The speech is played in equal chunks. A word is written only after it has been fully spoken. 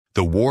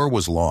The war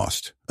was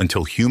lost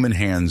until human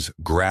hands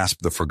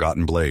grasped the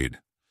forgotten blade.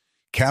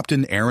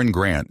 Captain Aaron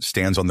Grant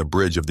stands on the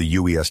bridge of the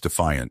UES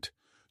Defiant,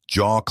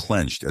 jaw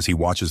clenched as he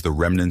watches the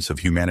remnants of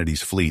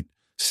humanity's fleet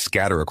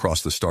scatter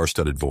across the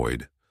star-studded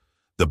void.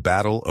 The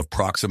battle of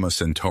Proxima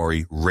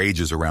Centauri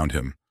rages around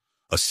him,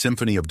 a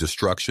symphony of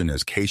destruction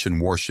as Cation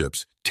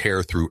warships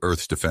tear through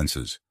Earth's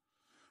defenses.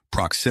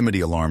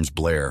 Proximity alarms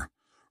blare.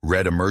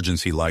 Red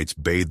emergency lights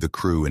bathe the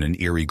crew in an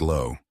eerie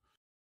glow.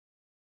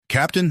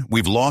 "Captain,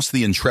 we've lost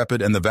the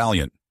Intrepid and the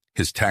Valiant,"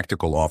 his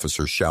tactical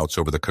officer shouts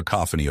over the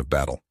cacophony of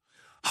battle.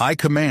 "High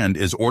Command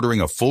is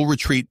ordering a full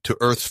retreat to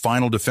Earth's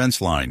final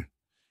defense line."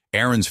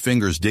 Aaron's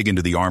fingers dig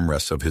into the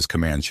armrests of his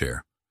command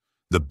chair.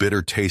 The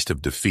bitter taste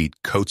of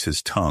defeat coats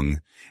his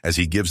tongue as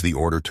he gives the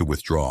order to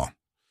withdraw.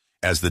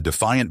 As the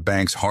Defiant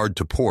banks hard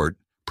to port,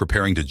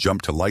 preparing to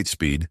jump to light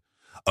speed,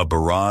 a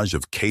barrage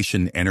of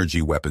Cation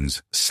energy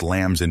weapons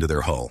slams into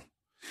their hull.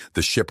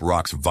 The ship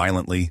rocks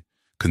violently,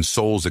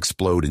 consoles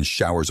explode in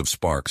showers of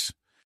sparks.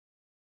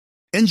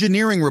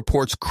 "Engineering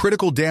reports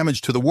critical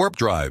damage to the warp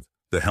drive,"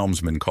 the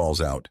helmsman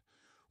calls out.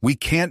 "We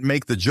can't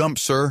make the jump,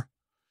 sir."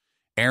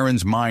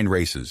 Aaron's mind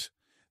races.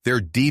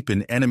 They're deep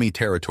in enemy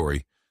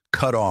territory,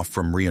 cut off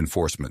from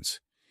reinforcements.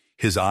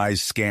 His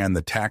eyes scan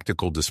the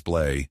tactical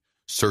display,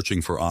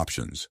 searching for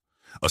options.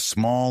 A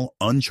small,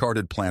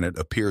 uncharted planet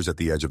appears at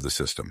the edge of the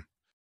system.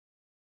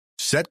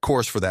 "Set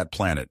course for that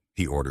planet,"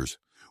 he orders.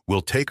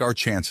 "We'll take our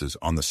chances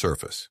on the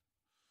surface."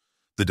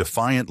 The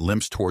Defiant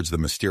limps towards the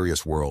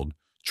mysterious world,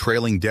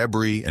 trailing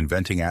debris and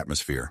venting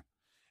atmosphere.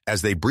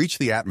 As they breach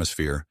the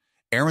atmosphere,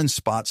 Aaron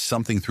spots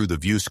something through the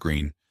view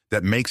screen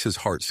that makes his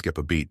heart skip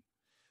a beat.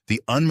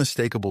 The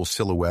unmistakable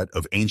silhouette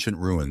of ancient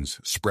ruins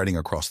spreading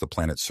across the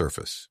planet's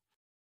surface.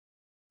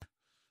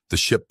 The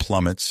ship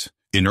plummets,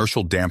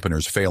 inertial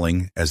dampeners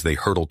failing as they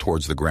hurtle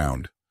towards the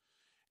ground.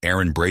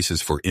 Aaron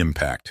braces for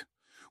impact.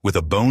 With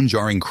a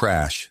bone-jarring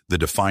crash, the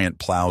Defiant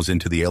plows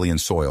into the alien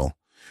soil,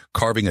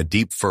 carving a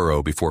deep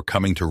furrow before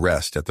coming to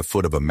rest at the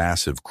foot of a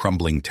massive,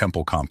 crumbling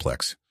temple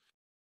complex.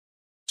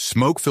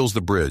 Smoke fills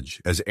the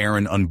bridge as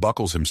Aaron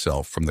unbuckles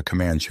himself from the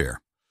command chair.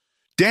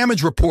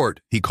 "Damage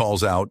report," he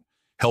calls out,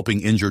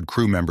 helping injured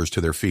crew members to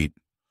their feet.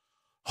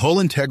 "Hull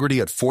integrity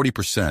at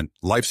 40%,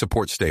 life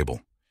support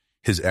stable,"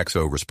 his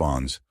XO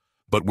responds.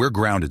 "But we're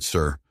grounded,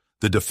 sir.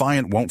 The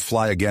Defiant won't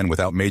fly again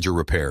without major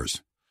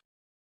repairs."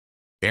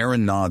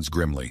 Aaron nods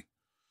grimly.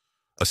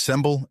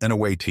 "Assemble an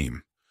away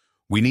team.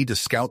 We need to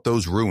scout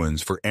those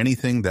ruins for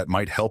anything that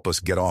might help us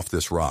get off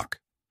this rock."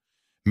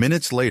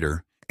 Minutes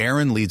later,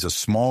 Aaron leads a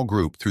small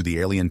group through the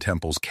alien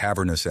temple's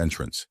cavernous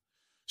entrance.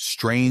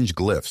 Strange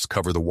glyphs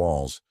cover the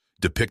walls,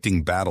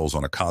 depicting battles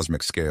on a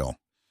cosmic scale.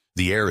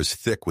 The air is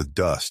thick with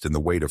dust and the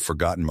weight of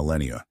forgotten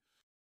millennia.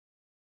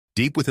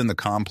 Deep within the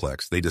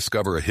complex, they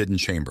discover a hidden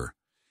chamber.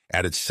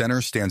 At its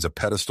center stands a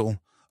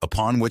pedestal,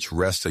 upon which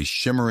rests a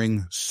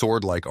shimmering,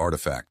 sword-like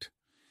artifact.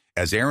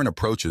 As Aaron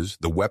approaches,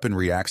 the weapon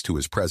reacts to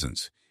his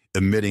presence,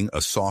 emitting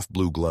a soft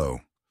blue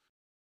glow.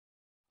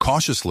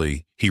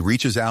 Cautiously, he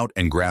reaches out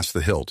and grasps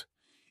the hilt.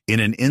 In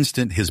an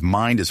instant, his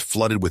mind is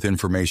flooded with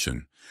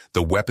information.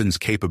 The weapon's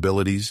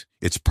capabilities,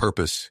 its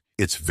purpose,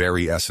 its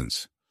very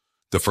essence.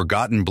 The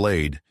Forgotten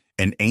Blade,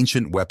 an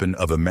ancient weapon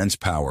of immense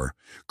power,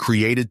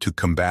 created to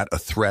combat a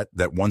threat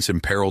that once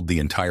imperiled the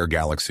entire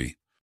galaxy.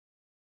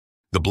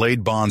 The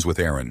blade bonds with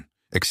Aaron,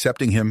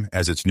 accepting him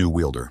as its new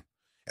wielder.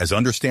 As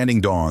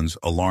understanding dawns,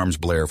 alarms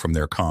blare from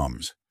their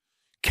comms.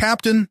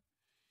 "Captain!"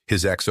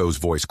 His XO's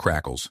voice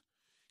crackles.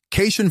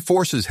 "Cation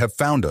forces have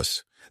found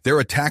us. They're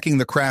attacking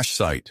the crash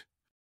site."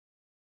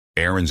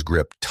 Aaron's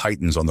grip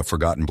tightens on the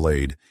Forgotten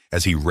Blade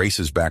as he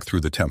races back through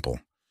the temple.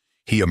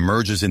 He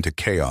emerges into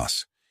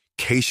chaos.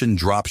 Cation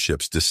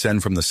dropships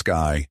descend from the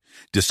sky,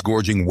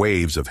 disgorging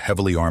waves of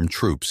heavily armed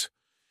troops.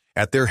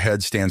 At their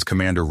head stands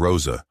Commander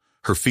Rosa,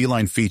 her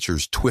feline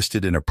features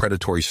twisted in a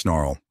predatory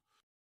snarl.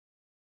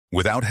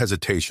 Without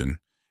hesitation,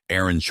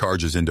 Aaron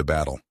charges into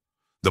battle.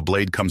 The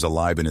blade comes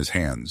alive in his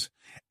hands,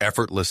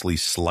 effortlessly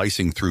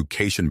slicing through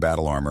Cation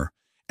battle armor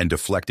and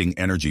deflecting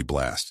energy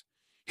blasts.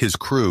 His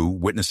crew,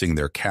 witnessing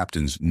their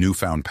captain's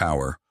newfound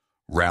power,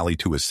 rally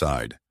to his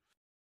side.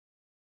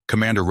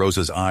 Commander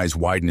Rosa's eyes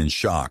widen in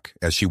shock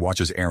as she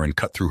watches Aaron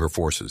cut through her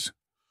forces.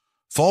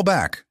 "Fall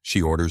back,"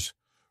 she orders.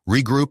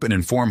 "Regroup and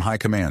inform High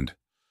Command.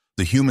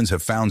 The humans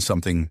have found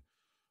something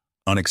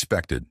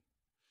unexpected."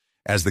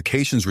 As the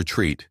Cations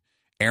retreat,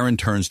 Aaron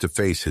turns to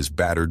face his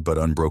battered but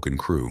unbroken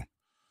crew.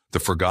 The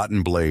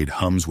Forgotten Blade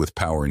hums with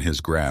power in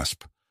his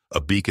grasp, a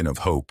beacon of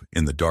hope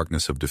in the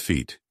darkness of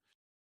defeat.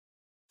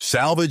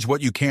 "Salvage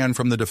what you can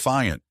from the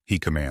Defiant," he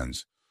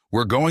commands.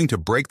 "We're going to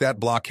break that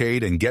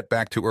blockade and get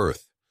back to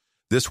Earth.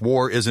 This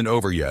war isn't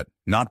over yet,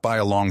 not by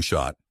a long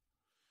shot."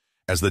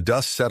 As the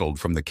dust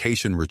settled from the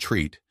Cation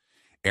retreat,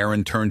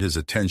 Aaron turned his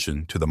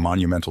attention to the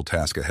monumental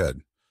task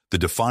ahead. The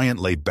Defiant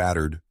lay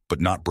battered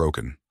but not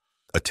broken,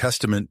 a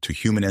testament to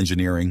human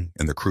engineering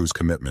and the crew's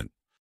commitment.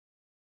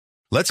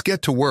 "Let's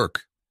get to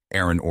work,"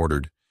 Aaron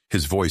ordered,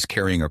 his voice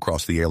carrying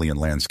across the alien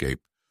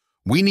landscape.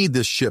 "We need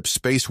this ship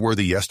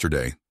space-worthy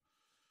yesterday."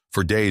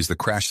 For days, the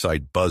crash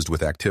site buzzed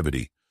with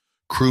activity.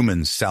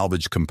 Crewmen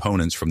salvaged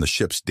components from the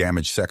ship's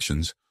damaged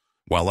sections,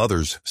 while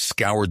others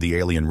scoured the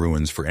alien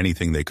ruins for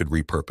anything they could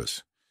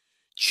repurpose.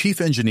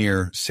 Chief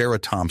Engineer Sarah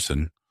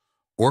Thompson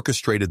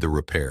orchestrated the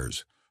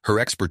repairs, her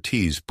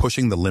expertise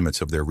pushing the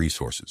limits of their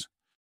resources.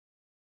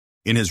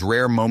 In his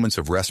rare moments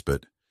of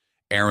respite,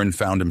 Aaron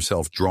found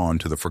himself drawn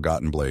to the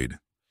Forgotten Blade.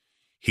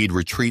 He'd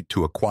retreat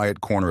to a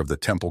quiet corner of the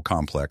temple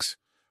complex,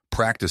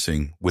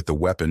 practicing with the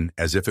weapon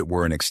as if it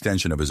were an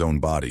extension of his own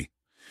body.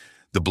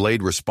 The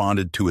blade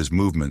responded to his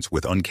movements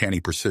with uncanny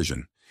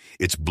precision,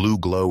 its blue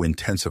glow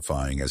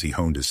intensifying as he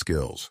honed his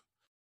skills.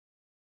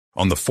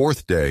 On the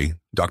fourth day,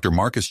 Dr.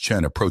 Marcus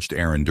Chen approached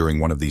Aaron during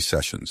one of these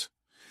sessions.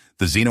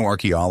 The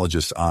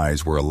xenoarchaeologist's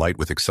eyes were alight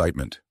with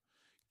excitement.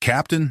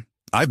 "Captain,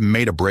 I've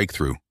made a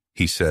breakthrough,"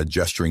 he said,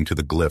 gesturing to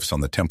the glyphs on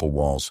the temple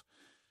walls.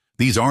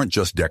 "These aren't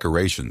just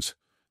decorations.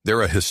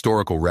 They're a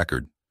historical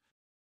record."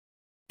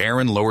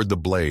 Aaron lowered the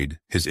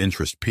blade, his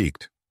interest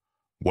piqued.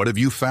 "What have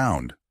you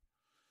found?"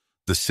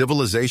 "The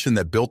civilization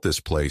that built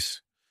this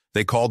place.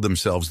 They called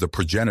themselves the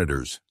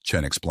progenitors,"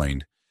 Chen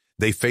explained.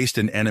 "They faced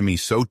an enemy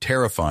so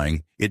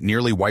terrifying it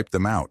nearly wiped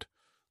them out.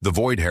 The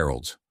Void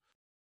Heralds."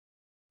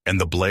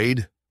 "And the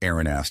blade?"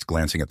 Aaron asked,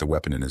 glancing at the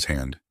weapon in his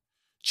hand.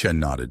 Chen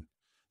nodded.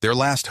 "Their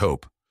last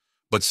hope.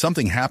 But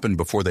something happened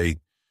before they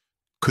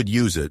could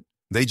use it.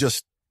 They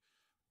just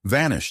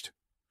vanished."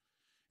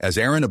 As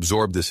Aaron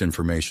absorbed this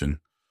information,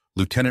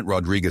 Lieutenant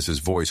Rodriguez's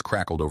voice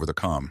crackled over the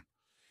comm.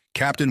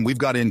 "Captain, we've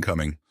got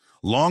incoming.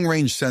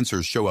 Long-range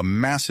sensors show a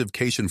massive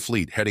Cation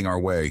fleet heading our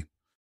way."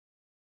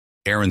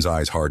 Aaron's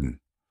eyes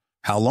hardened.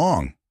 "How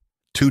long?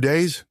 2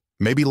 days?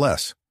 Maybe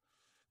less."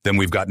 "Then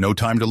we've got no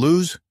time to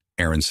lose,"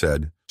 Aaron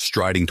said,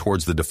 striding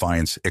towards the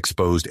Defiant's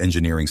exposed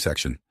engineering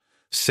section.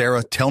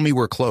 "Sarah, tell me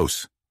we're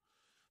close."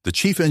 The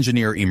chief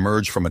engineer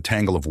emerged from a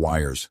tangle of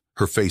wires,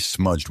 her face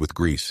smudged with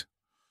grease.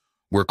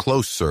 "We're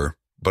close, sir,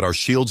 but our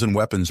shields and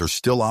weapons are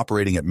still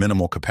operating at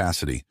minimal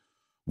capacity.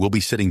 We'll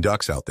be sitting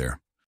ducks out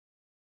there."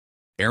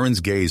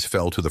 Aaron's gaze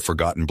fell to the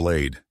Forgotten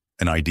Blade,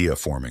 an idea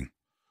forming.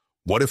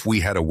 "What if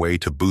we had a way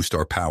to boost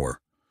our power?"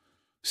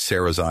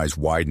 Sarah's eyes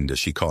widened as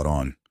she caught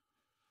on.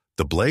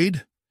 "The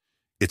blade?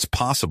 It's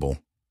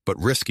possible, but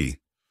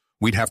risky.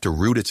 We'd have to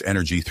route its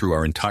energy through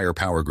our entire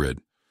power grid."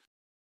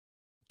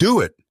 "Do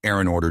it,"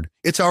 Aaron ordered.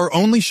 "It's our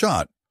only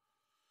shot."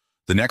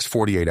 The next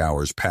 48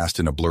 hours passed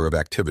in a blur of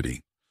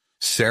activity.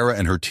 Sarah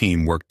and her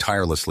team worked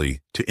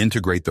tirelessly to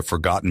integrate the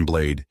Forgotten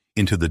Blade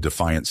into the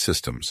Defiant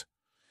systems.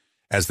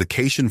 As the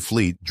Cation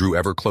fleet drew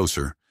ever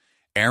closer,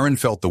 Aaron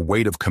felt the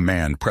weight of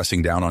command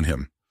pressing down on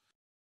him.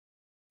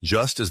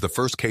 Just as the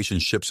first Cation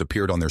ships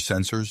appeared on their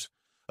sensors,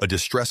 a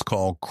distress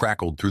call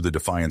crackled through the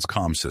Defiant's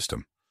comm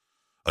system.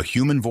 A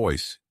human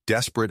voice,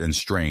 desperate and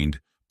strained,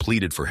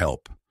 pleaded for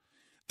help.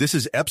 "This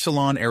is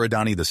Epsilon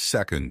Eridani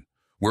II.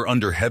 We're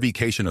under heavy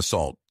Cation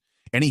assault.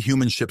 Any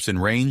human ships in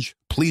range,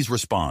 please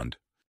respond."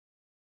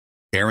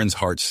 Aaron's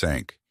heart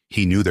sank.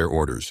 He knew their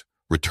orders: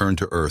 return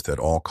to Earth at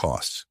all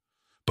costs.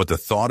 But the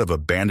thought of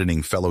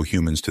abandoning fellow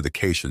humans to the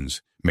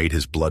Cations made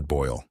his blood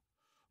boil.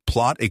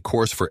 "Plot a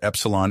course for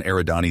Epsilon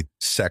Eridani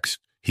II,"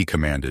 he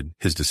commanded,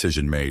 his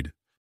decision made.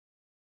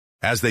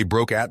 As they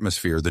broke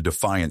atmosphere, the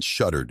Defiant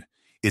shuddered,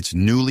 its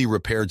newly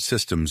repaired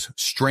systems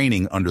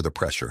straining under the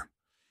pressure.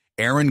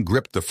 Aaron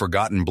gripped the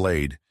Forgotten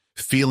Blade,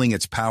 feeling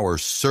its power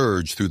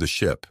surge through the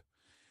ship.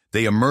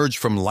 They emerged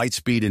from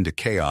lightspeed into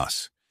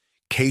chaos.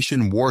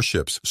 Cation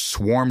warships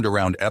swarmed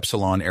around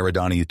Epsilon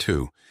Eridani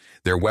II,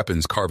 their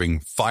weapons carving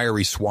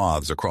fiery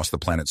swaths across the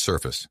planet's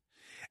surface.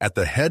 At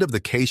the head of the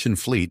Cation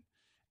fleet,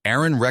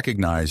 Aaron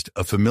recognized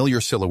a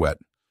familiar silhouette,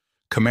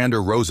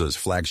 Commander Rosa's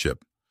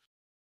flagship.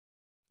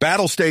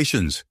 "Battle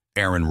stations!"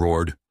 Aaron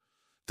roared.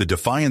 The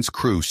Defiant's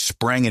crew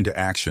sprang into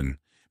action,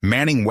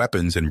 manning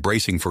weapons and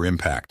bracing for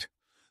impact.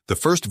 The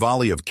first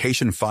volley of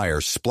Cation fire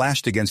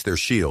splashed against their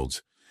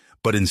shields,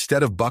 but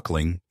instead of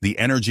buckling, the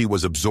energy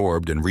was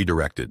absorbed and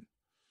redirected.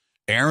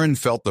 Aaron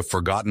felt the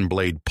Forgotten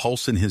Blade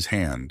pulse in his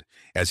hand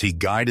as he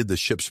guided the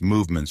ship's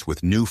movements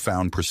with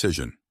newfound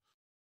precision.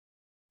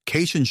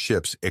 Cation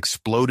ships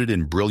exploded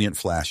in brilliant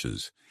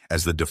flashes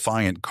as the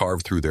Defiant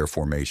carved through their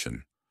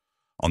formation.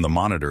 On the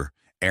monitor,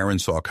 Aaron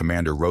saw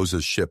Commander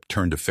Rosa's ship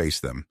turn to face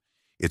them,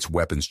 its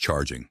weapons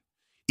charging.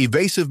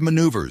 "Evasive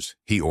maneuvers,"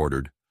 he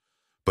ordered.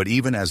 But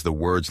even as the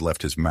words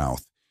left his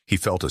mouth, he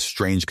felt a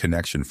strange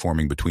connection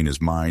forming between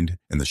his mind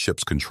and the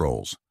ship's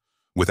controls.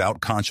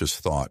 Without conscious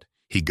thought,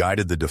 he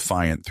guided the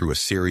Defiant through a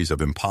series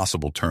of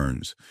impossible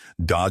turns,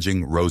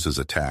 dodging Rosa's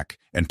attack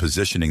and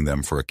positioning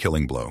them for a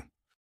killing blow.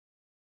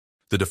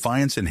 The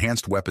Defiant's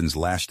enhanced weapons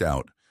lashed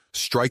out,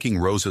 striking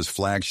Rosa's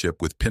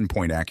flagship with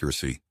pinpoint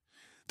accuracy.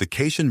 The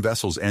Cation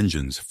vessel's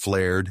engines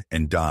flared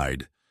and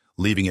died,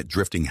 leaving it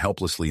drifting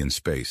helplessly in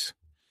space.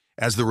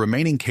 As the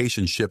remaining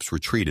Cation ships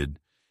retreated,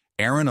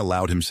 Aaron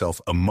allowed himself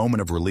a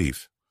moment of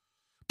relief.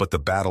 But the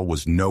battle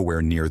was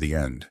nowhere near the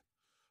end.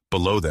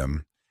 Below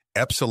them,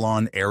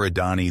 Epsilon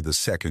Eridani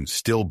II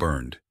still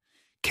burned,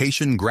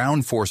 Cation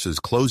ground forces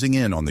closing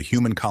in on the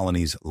human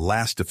colony's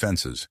last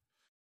defenses.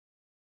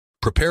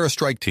 "Prepare a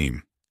strike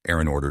team,"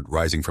 Aaron ordered,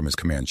 rising from his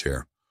command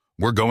chair.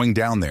 "We're going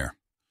down there."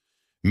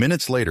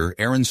 Minutes later,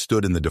 Aaron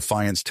stood in the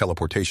Defiant's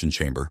teleportation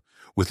chamber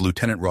with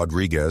Lieutenant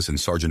Rodriguez and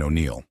Sergeant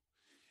O'Neill.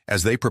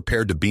 As they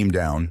prepared to beam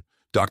down,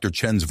 Dr.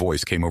 Chen's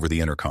voice came over the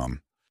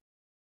intercom.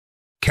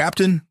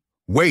 "Captain,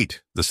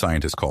 wait," the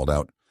scientist called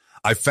out.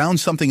 "I found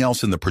something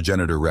else in the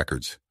progenitor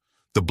records.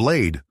 The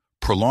blade,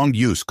 prolonged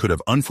use could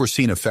have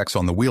unforeseen effects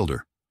on the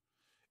wielder."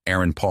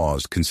 Aaron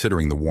paused,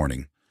 considering the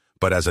warning,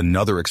 but as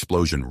another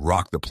explosion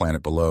rocked the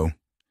planet below,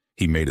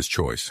 he made his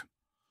choice.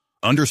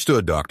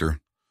 "Understood,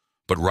 Doctor.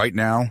 But right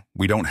now,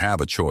 we don't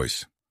have a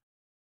choice."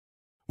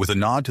 With a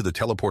nod to the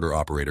teleporter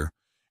operator,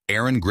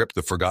 Aaron gripped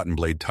the forgotten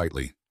blade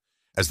tightly.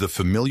 As the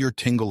familiar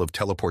tingle of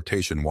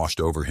teleportation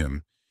washed over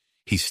him,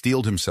 he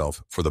steeled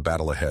himself for the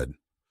battle ahead.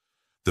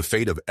 The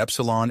fate of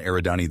Epsilon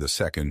Eridani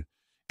II,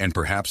 and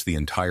perhaps the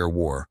entire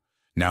war,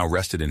 now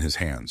rested in his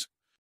hands.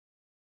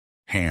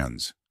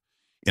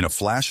 In a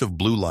flash of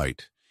blue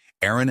light,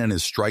 Aaron and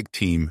his strike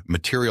team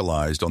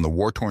materialized on the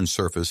war-torn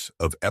surface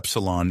of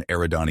Epsilon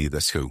Eridani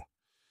II.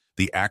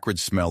 The acrid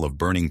smell of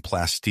burning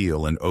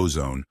plasteel and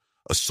ozone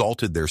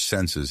assaulted their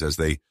senses as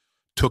they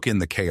took in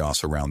the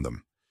chaos around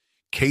them.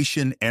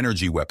 Caitian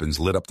energy weapons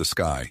lit up the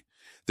sky,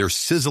 their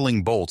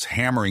sizzling bolts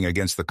hammering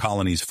against the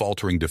colony's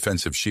faltering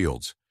defensive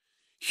shields.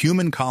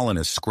 Human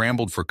colonists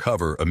scrambled for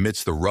cover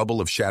amidst the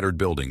rubble of shattered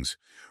buildings,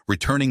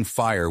 returning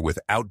fire with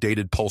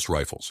outdated pulse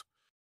rifles.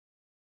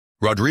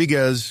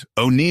 "Rodriguez,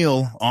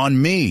 O'Neill,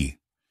 on me!"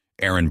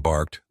 Aaron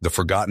barked, the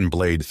forgotten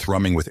blade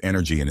thrumming with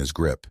energy in his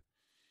grip.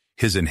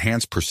 His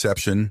enhanced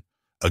perception,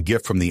 a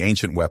gift from the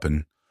ancient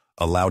weapon,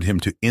 allowed him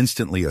to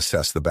instantly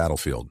assess the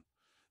battlefield.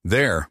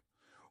 "There,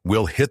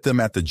 we'll hit them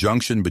at the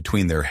junction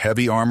between their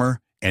heavy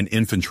armor and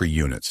infantry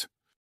units."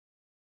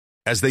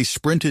 As they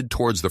sprinted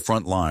towards the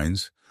front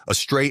lines, a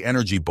stray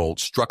energy bolt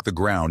struck the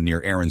ground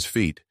near Aaron's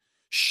feet,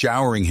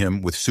 showering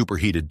him with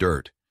superheated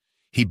dirt.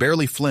 He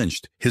barely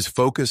flinched, his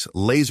focus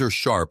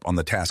laser-sharp on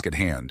the task at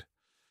hand.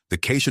 The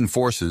Caitian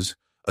forces,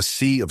 a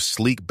sea of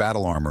sleek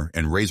battle armor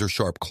and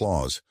razor-sharp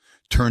claws,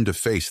 turned to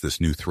face this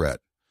new threat.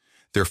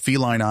 Their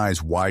feline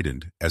eyes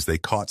widened as they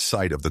caught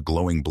sight of the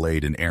glowing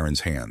blade in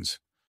Aaron's hands.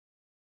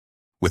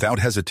 Without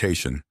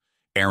hesitation,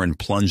 Aaron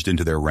plunged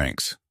into their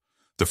ranks.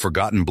 The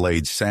forgotten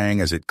blade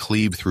sang as it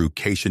cleaved through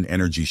Caitian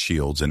energy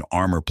shields and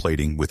armor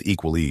plating with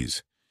equal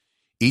ease.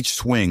 Each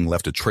swing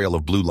left a trail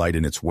of blue light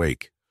in its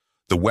wake,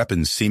 the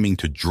weapon seeming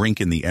to drink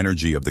in the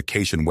energy of the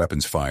Caitian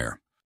weapons fire.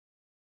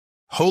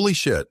 "Holy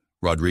shit,"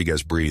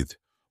 Rodriguez breathed,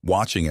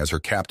 watching as her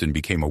captain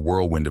became a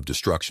whirlwind of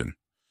destruction.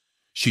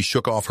 She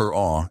shook off her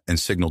awe and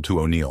signaled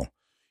to O'Neill.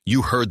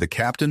 "You heard the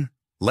captain?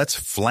 Let's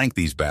flank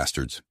these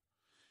bastards."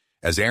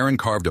 As Aaron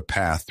carved a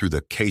path through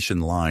the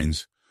Caitian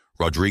lines,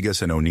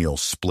 Rodriguez and O'Neill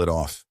split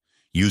off,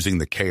 using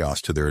the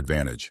chaos to their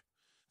advantage.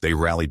 They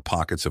rallied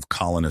pockets of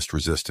colonist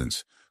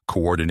resistance,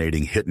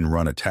 coordinating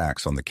hit-and-run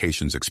attacks on the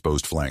Caitians'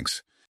 exposed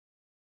flanks.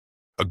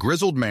 A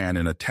grizzled man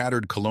in a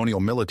tattered colonial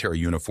military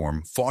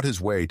uniform fought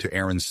his way to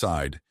Aaron's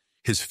side,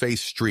 his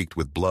face streaked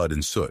with blood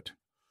and soot.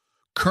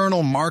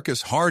 "Colonel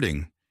Marcus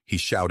Harding," he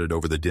shouted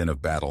over the din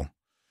of battle.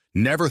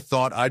 "Never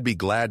thought I'd be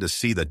glad to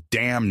see the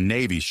damn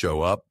Navy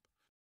show up."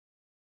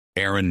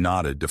 Aaron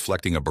nodded,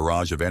 deflecting a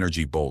barrage of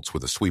energy bolts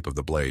with a sweep of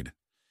the blade.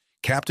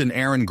 "Captain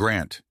Aaron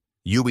Grant,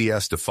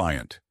 UES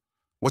Defiant.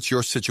 What's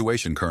your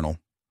situation, Colonel?"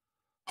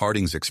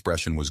 Harding's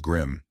expression was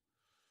grim.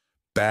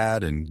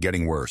 "Bad and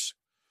getting worse.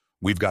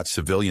 We've got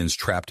civilians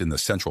trapped in the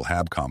central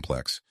hab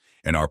complex,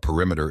 and our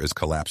perimeter is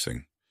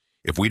collapsing.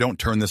 If we don't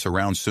turn this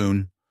around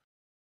soon—"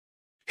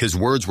 His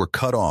words were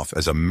cut off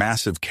as a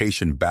massive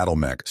Caitian battle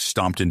mech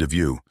stomped into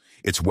view,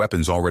 its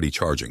weapons already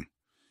charging.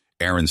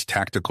 Aaron's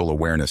tactical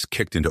awareness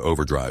kicked into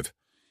overdrive.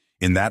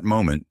 In that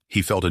moment,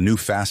 he felt a new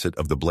facet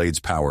of the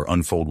blade's power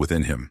unfold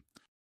within him.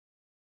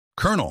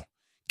 "Colonel,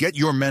 get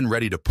your men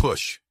ready to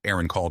push,"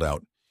 Aaron called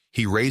out.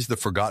 He raised the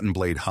forgotten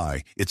blade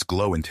high, its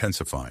glow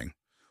intensifying.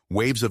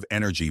 Waves of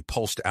energy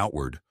pulsed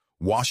outward,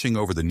 washing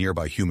over the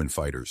nearby human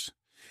fighters.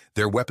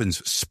 Their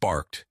weapons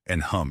sparked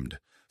and hummed,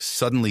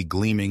 suddenly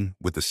gleaming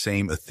with the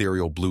same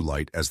ethereal blue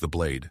light as the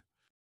blade.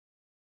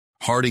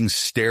 Harding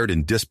stared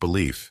in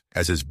disbelief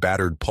as his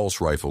battered pulse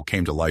rifle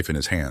came to life in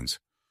his hands.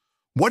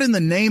 "What in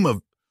the name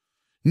of—"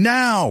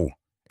 "Now!"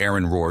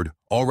 Aaron roared,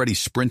 already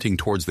sprinting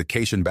towards the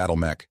Caitian battle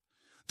mech.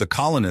 The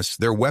colonists,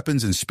 their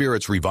weapons and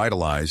spirits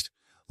revitalized,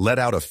 let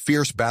out a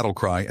fierce battle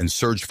cry and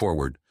surged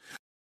forward.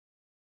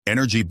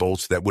 Energy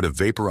bolts that would have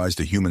vaporized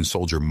a human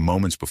soldier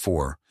moments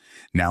before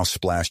now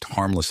splashed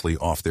harmlessly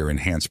off their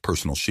enhanced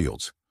personal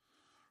shields.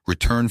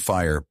 Return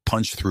fire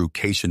punched through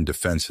Caitian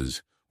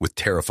defenses with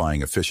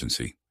terrifying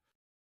efficiency.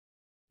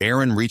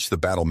 Aaron reached the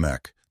battle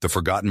mech, the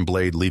forgotten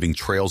blade leaving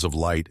trails of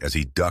light as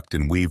he ducked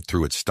and weaved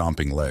through its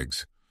stomping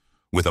legs.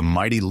 With a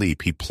mighty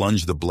leap, he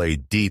plunged the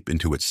blade deep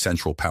into its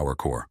central power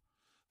core.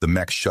 The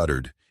mech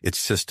shuddered, its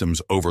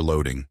systems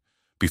overloading,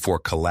 before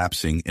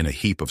collapsing in a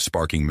heap of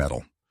sparking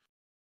metal.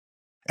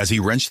 As he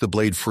wrenched the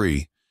blade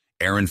free,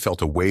 Aaron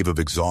felt a wave of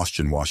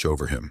exhaustion wash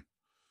over him.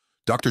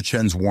 Dr.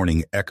 Chen's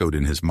warning echoed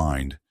in his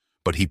mind,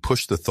 but he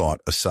pushed the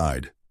thought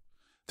aside.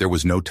 There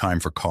was no time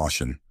for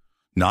caution,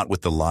 not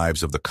with the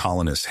lives of the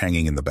colonists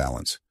hanging in the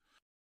balance.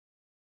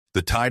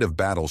 The tide of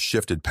battle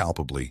shifted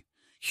palpably.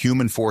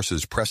 Human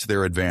forces pressed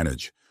their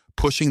advantage,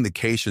 pushing the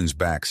Caitians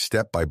back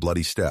step by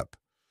bloody step.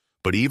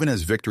 But even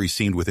as victory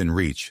seemed within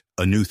reach,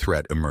 a new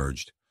threat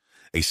emerged.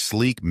 A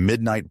sleek,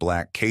 midnight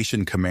black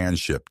Caitian command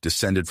ship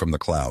descended from the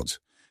clouds,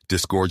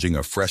 disgorging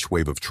a fresh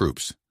wave of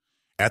troops.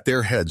 At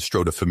their head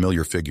strode a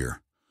familiar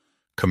figure,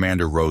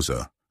 Commander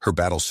Rosa, her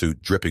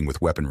battlesuit dripping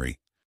with weaponry.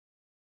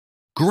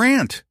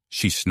 "Grant!"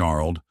 she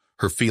snarled,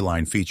 her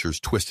feline features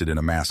twisted in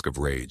a mask of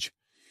rage.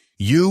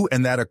 "You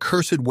and that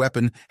accursed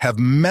weapon have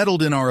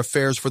meddled in our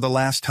affairs for the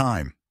last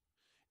time."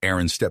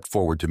 Aaron stepped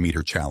forward to meet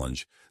her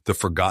challenge, the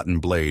forgotten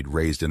blade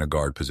raised in a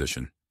guard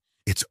position.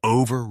 "It's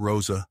over,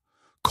 Rosa.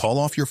 Call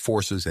off your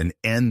forces and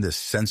end this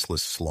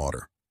senseless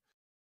slaughter."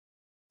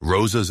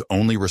 Rosa's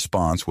only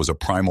response was a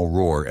primal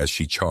roar as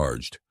she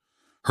charged,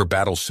 her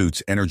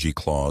battlesuit's energy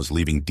claws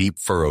leaving deep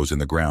furrows in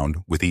the ground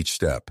with each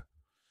step.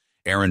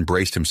 Aaron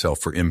braced himself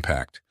for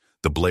impact,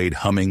 the blade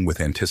humming with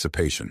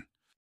anticipation.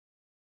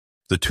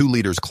 The two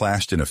leaders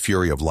clashed in a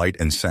fury of light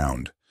and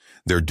sound,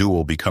 their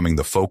duel becoming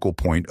the focal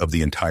point of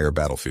the entire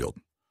battlefield.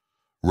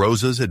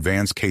 Rosa's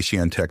advanced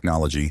Caitian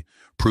technology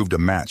proved a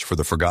match for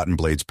the Forgotten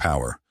Blade's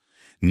power,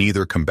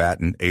 neither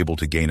combatant able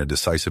to gain a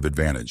decisive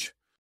advantage.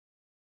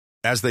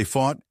 As they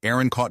fought,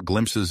 Aaron caught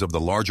glimpses of the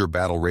larger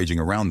battle raging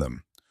around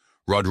them.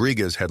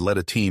 Rodriguez had led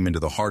a team into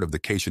the heart of the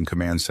Caitian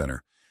command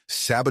center,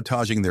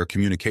 sabotaging their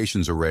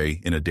communications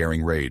array in a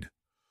daring raid.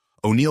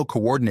 O'Neill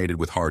coordinated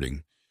with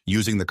Harding,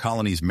 using the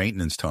colony's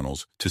maintenance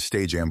tunnels to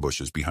stage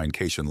ambushes behind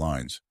Caitian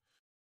lines.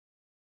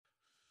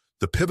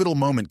 The pivotal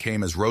moment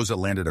came as Rosa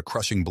landed a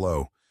crushing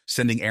blow,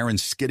 sending Aaron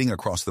skidding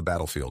across the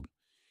battlefield.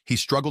 He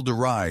struggled to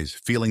rise,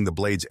 feeling the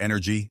blade's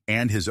energy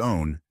and his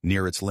own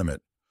near its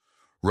limit.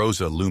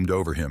 Rosa loomed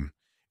over him,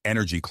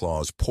 energy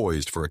claws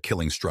poised for a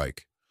killing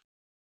strike.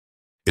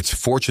 "It's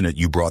fortunate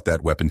you brought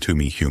that weapon to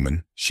me,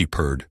 human," she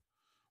purred.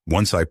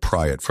 "Once I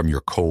pry it from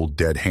your cold,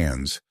 dead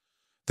hands,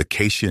 the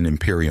Caitian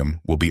Imperium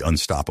will be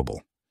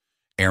unstoppable."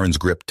 Aaron's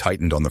grip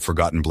tightened on the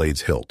Forgotten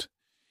Blade's hilt.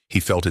 He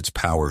felt its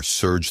power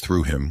surge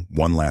through him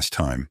one last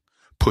time,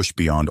 pushed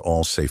beyond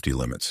all safety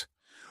limits.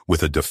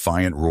 With a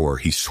defiant roar,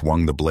 he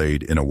swung the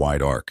blade in a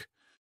wide arc.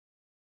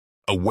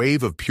 A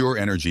wave of pure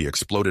energy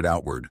exploded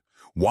outward,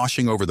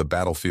 washing over the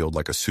battlefield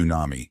like a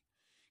tsunami.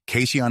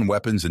 Caitian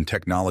weapons and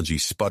technology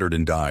sputtered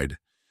and died,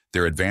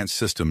 their advanced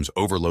systems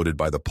overloaded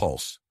by the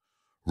pulse.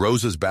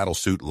 Rosa's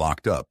battlesuit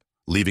locked up,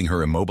 leaving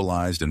her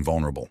immobilized and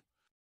vulnerable.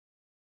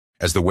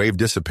 As the wave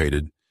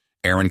dissipated,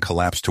 Aaron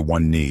collapsed to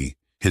one knee,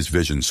 his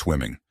vision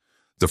swimming.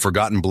 The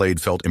Forgotten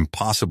Blade felt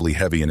impossibly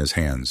heavy in his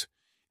hands,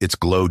 its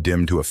glow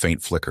dimmed to a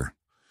faint flicker.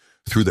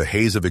 Through the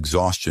haze of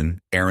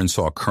exhaustion, Aaron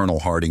saw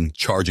Colonel Harding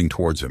charging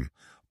towards him,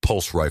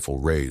 pulse rifle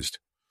raised.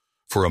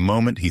 For a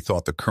moment, he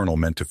thought the colonel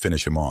meant to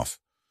finish him off,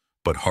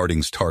 but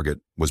Harding's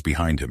target was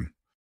behind him.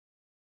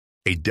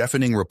 A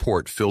deafening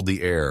report filled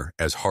the air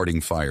as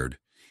Harding fired,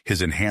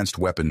 his enhanced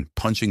weapon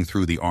punching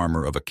through the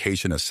armor of a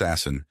Caitian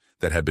assassin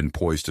that had been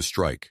poised to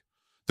strike.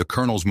 The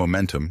colonel's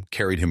momentum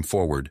carried him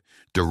forward,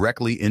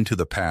 directly into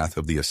the path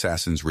of the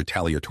assassin's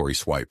retaliatory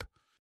swipe.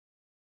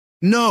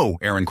 "No!"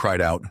 Aaron cried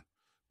out,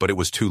 but it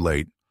was too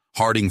late.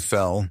 Harding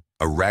fell,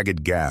 a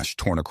ragged gash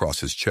torn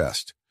across his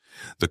chest.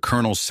 The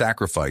colonel's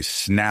sacrifice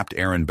snapped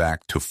Aaron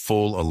back to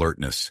full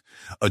alertness,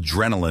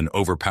 adrenaline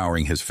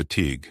overpowering his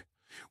fatigue.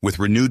 With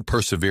renewed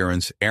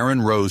perseverance,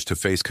 Aaron rose to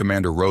face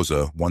Commander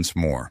Rosa once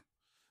more.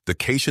 The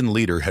Caitian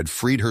leader had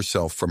freed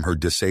herself from her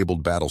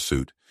disabled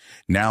battlesuit,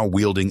 now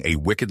wielding a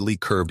wickedly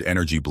curved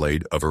energy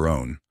blade of her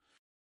own.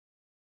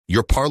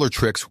 "Your parlor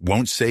tricks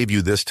won't save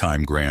you this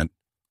time, Grant,"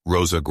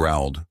 Rosa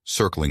growled,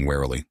 circling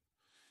warily.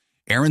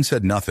 Aaron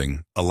said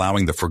nothing,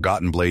 allowing the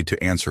Forgotten Blade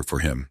to answer for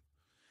him.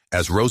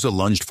 As Rosa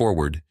lunged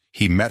forward,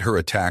 he met her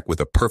attack with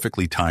a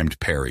perfectly timed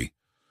parry.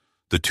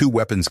 The two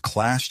weapons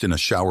clashed in a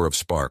shower of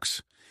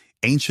sparks,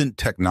 ancient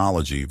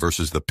technology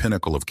versus the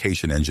pinnacle of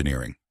Caitian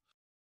engineering.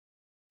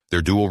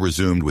 Their duel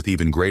resumed with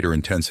even greater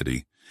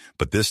intensity,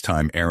 but this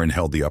time Aaron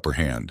held the upper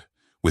hand.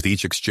 With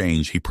each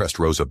exchange, he pressed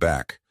Rosa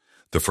back,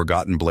 the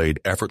Forgotten Blade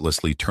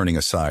effortlessly turning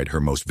aside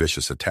her most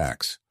vicious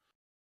attacks.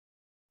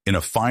 In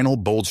a final,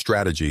 bold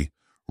strategy,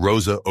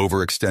 Rosa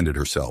overextended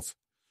herself.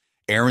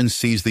 Aaron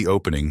seized the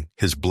opening,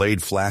 his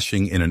blade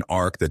flashing in an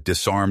arc that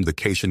disarmed the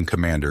Caitian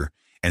commander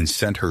and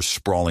sent her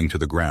sprawling to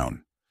the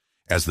ground.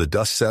 As the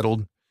dust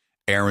settled,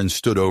 Aaron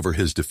stood over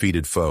his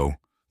defeated foe,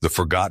 the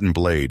Forgotten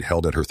Blade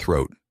held at her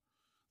throat.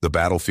 The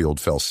battlefield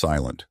fell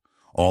silent.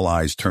 All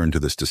eyes turned to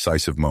this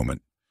decisive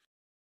moment.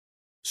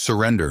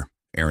 "Surrender,"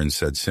 Aaron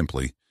said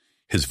simply,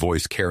 his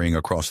voice carrying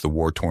across the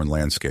war-torn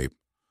landscape.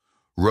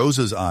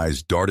 Rosa's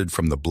eyes darted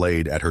from the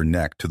blade at her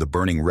neck to the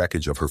burning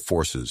wreckage of her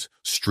forces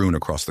strewn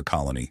across the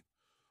colony.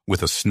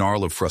 With a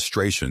snarl of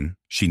frustration,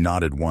 she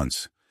nodded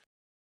once.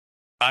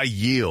 "I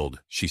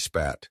yield," she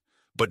spat.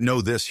 "But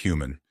know this,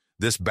 human.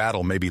 This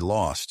battle may be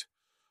lost,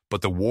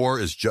 but the war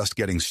is just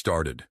getting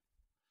started."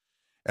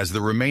 As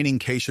the remaining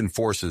Caitian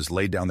forces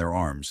laid down their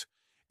arms,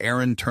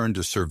 Aaron turned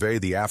to survey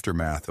the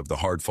aftermath of the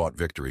hard-fought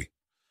victory.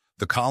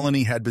 The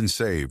colony had been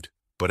saved,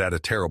 but at a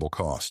terrible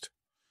cost.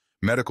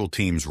 Medical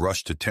teams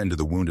rushed to tend to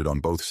the wounded on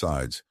both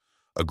sides,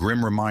 a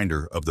grim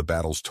reminder of the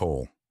battle's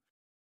toll.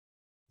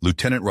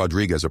 Lieutenant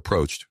Rodriguez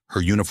approached,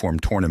 her uniform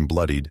torn and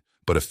bloodied,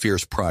 but a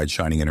fierce pride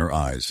shining in her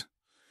eyes.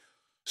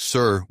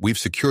 "Sir, we've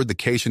secured the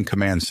Cation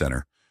Command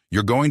Center.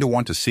 You're going to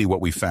want to see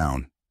what we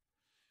found."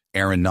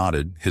 Aaron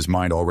nodded, his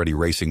mind already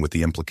racing with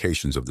the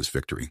implications of this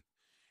victory.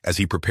 As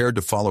he prepared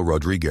to follow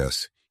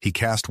Rodriguez, he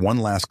cast one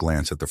last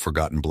glance at the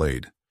forgotten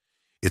blade.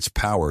 Its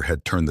power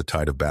had turned the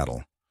tide of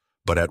battle.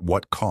 But at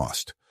what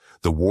cost?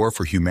 The war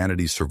for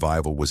humanity's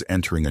survival was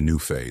entering a new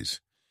phase,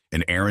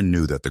 and Aaron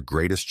knew that the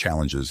greatest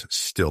challenges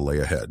still lay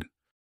ahead.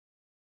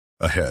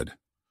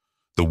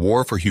 The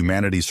war for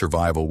humanity's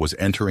survival was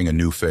entering a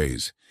new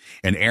phase,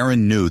 and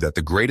Aaron knew that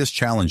the greatest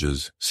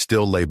challenges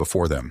still lay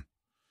before them.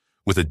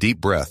 With a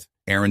deep breath,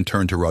 Aaron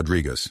turned to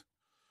Rodriguez.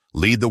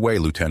 "Lead the way,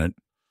 Lieutenant.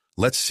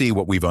 Let's see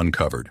what we've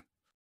uncovered."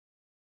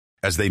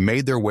 As they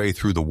made their way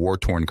through the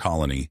war-torn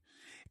colony,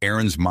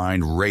 Aaron's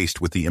mind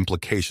raced with the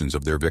implications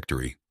of their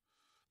victory.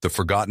 The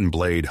forgotten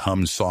blade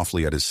hummed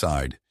softly at his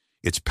side,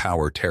 its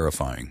power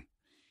terrifying.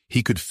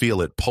 He could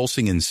feel it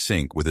pulsing in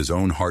sync with his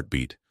own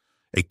heartbeat,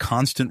 a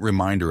constant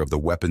reminder of the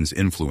weapon's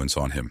influence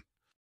on him.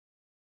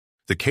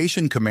 The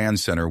Cation Command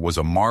Center was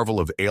a marvel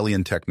of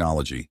alien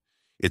technology,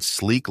 its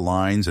sleek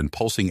lines and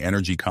pulsing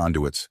energy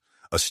conduits,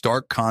 a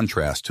stark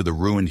contrast to the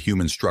ruined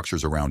human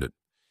structures around it.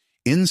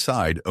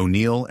 Inside,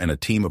 O'Neill and a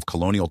team of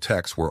colonial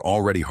techs were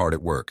already hard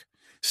at work,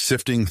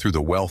 sifting through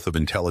the wealth of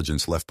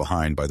intelligence left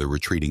behind by the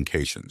retreating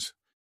Cations.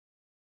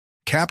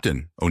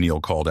 "Captain," O'Neill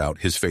called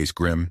out, his face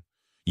grim,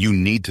 "you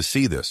need to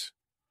see this."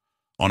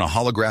 On a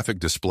holographic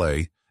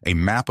display, a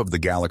map of the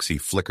galaxy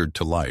flickered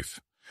to life.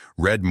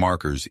 Red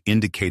markers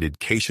indicated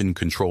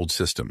Cation-controlled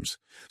systems,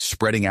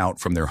 spreading out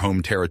from their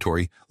home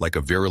territory like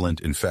a virulent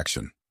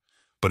infection.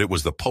 But it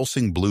was the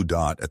pulsing blue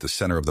dot at the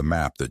center of the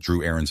map that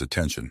drew Aaron's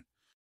attention.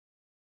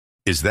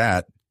 "Is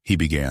that," he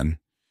began,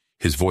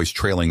 his voice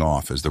trailing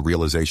off as the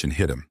realization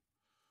hit him.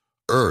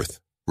 "Earth,"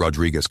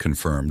 Rodriguez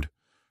confirmed,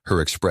 her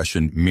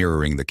expression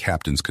mirroring the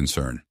captain's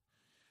concern.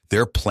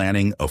 "They're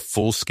planning a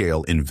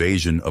full-scale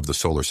invasion of the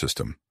solar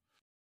system."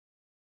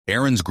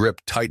 Aaron's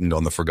grip tightened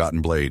on the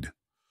forgotten blade.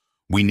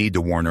 "We need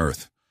to warn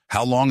Earth.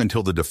 How long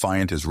until the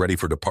Defiant is ready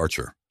for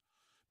departure?"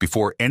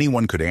 Before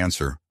anyone could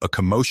answer, a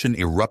commotion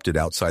erupted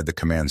outside the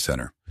command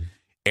center.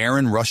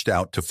 Aaron rushed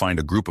out to find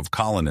a group of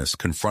colonists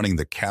confronting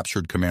the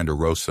captured Commander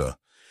Rosa,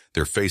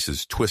 their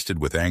faces twisted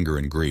with anger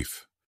and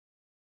grief.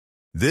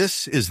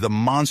 "This is the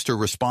monster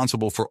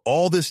responsible for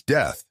all this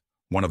death,"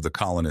 one of the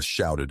colonists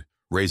shouted,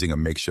 raising a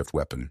makeshift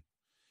weapon.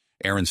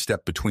 Aaron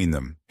stepped between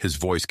them, his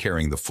voice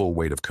carrying the full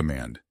weight of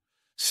command.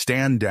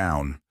 "Stand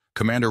down.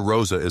 Commander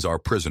Rosa is our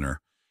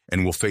prisoner,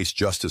 and will face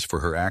justice for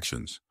her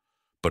actions.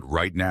 But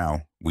right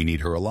now, we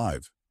need her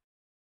alive."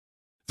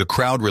 The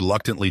crowd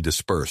reluctantly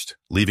dispersed,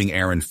 leaving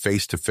Aaron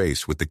face to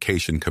face with the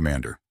Cation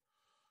commander.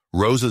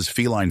 Rosa's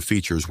feline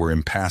features were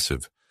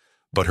impassive,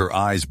 but her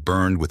eyes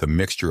burned with a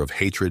mixture of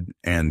hatred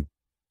and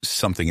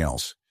something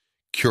else.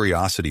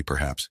 Curiosity,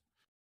 perhaps.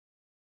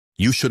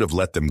 "You should have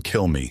let them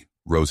kill me,"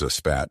 Rosa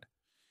spat.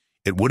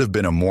 "It would have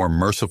been a more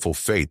merciful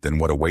fate than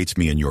what awaits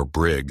me in your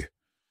brig."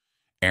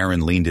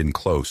 Aaron leaned in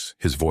close,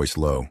 his voice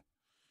low.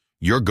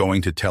 "You're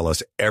going to tell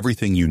us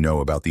everything you know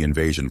about the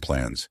invasion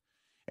plans,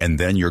 and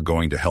then you're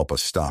going to help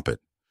us stop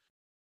it."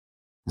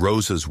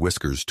 Rosa's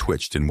whiskers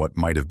twitched in what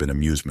might have been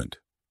amusement.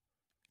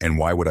 "And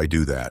why would I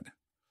do that?"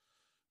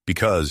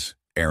 "Because,"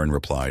 Aaron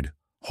replied,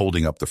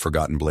 holding up the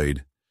forgotten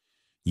blade,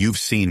 "you've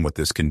seen what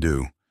this can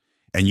do,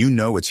 and you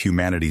know it's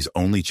humanity's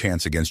only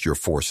chance against your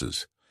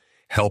forces.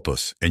 Help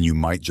us, and you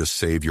might just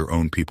save your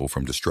own people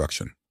from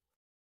destruction."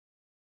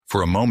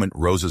 For a moment,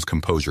 Rosa's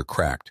composure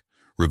cracked,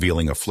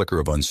 revealing a flicker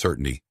of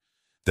uncertainty.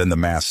 Then the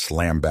mask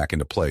slammed back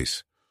into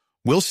place.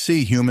 "We'll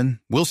see, human,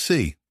 we'll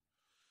see."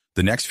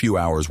 The next few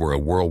hours were a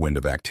whirlwind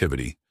of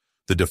activity.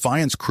 The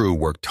Defiant's crew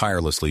worked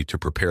tirelessly to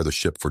prepare the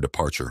ship for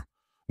departure,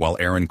 while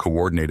Aaron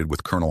coordinated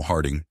with Colonel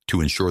Harding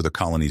to ensure the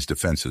colony's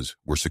defenses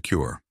were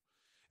secure.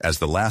 As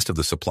the last of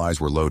the supplies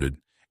were loaded,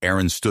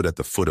 Aaron stood at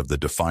the foot of the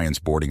Defiant's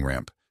boarding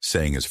ramp,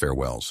 saying his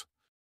farewells.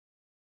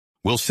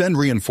 "We'll send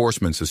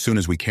reinforcements as soon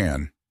as we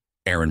can,"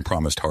 Aaron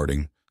promised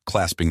Harding,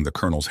 clasping the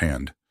colonel's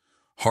hand.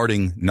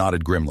 Harding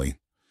nodded grimly.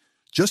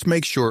 "Just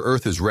make sure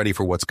Earth is ready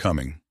for what's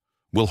coming.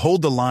 We'll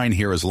hold the line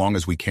here as long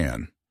as we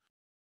can."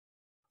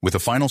 With a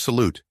final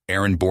salute,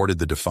 Aaron boarded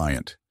the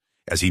Defiant.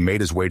 As he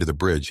made his way to the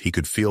bridge, he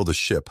could feel the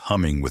ship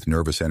humming with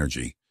nervous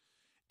energy.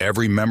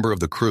 Every member of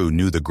the crew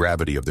knew the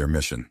gravity of their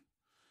mission.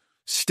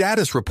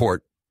 "Status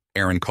report,"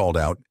 Aaron called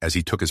out as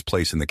he took his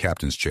place in the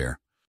captain's chair.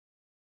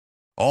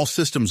 "All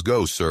systems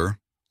go, sir,"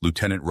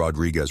 Lieutenant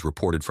Rodriguez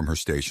reported from her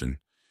station.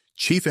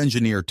 "Chief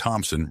Engineer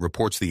Thompson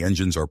reports the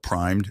engines are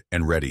primed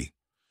and ready."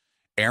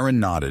 Aaron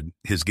nodded,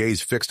 his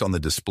gaze fixed on the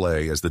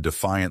display as the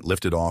Defiant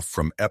lifted off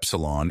from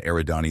Epsilon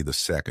Eridani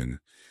II.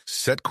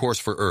 "Set course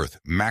for Earth,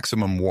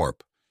 maximum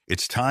warp.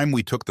 It's time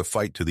we took the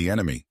fight to the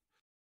enemy."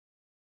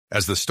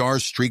 As the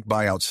stars streaked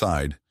by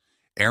outside,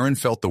 Aaron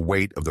felt the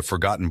weight of the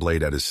forgotten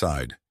blade at his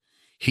side.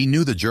 He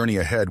knew the journey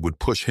ahead would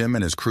push him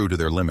and his crew to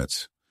their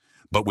limits.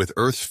 But with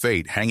Earth's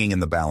fate hanging in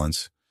the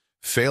balance,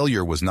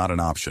 failure was not an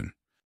option.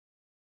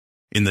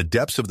 In the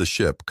depths of the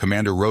ship,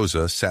 Commander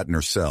Rosa sat in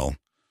her cell,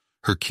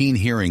 her keen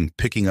hearing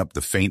picking up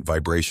the faint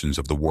vibrations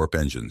of the warp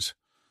engines.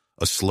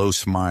 A slow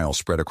smile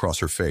spread across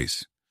her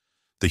face.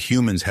 The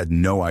humans had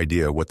no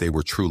idea what they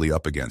were truly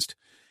up against,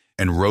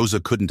 and Rosa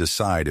couldn't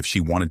decide if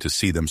she wanted to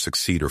see them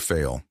succeed or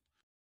fail.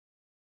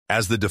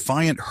 As the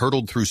Defiant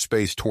hurtled through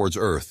space towards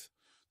Earth,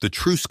 the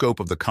true scope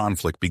of the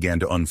conflict began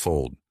to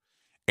unfold.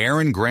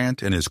 Aaron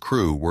Grant and his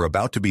crew were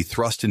about to be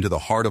thrust into the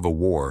heart of a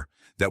war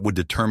that would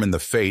determine the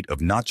fate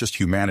of not just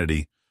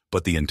humanity,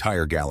 but the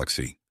entire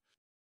galaxy.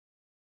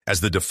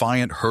 As the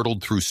Defiant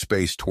hurtled through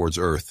space towards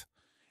Earth,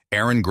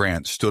 Aaron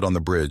Grant stood on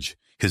the bridge,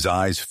 his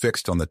eyes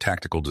fixed on the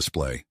tactical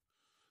display.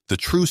 The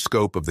true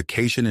scope of the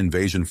Caitian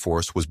invasion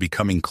force was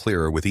becoming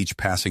clearer with each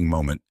passing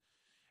moment,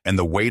 and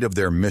the weight of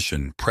their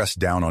mission pressed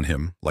down on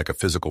him like a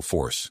physical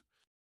force.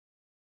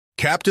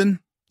 "Captain,"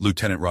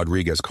 Lieutenant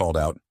Rodriguez called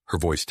out, her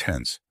voice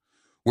tense,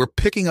 "we're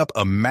picking up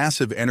a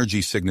massive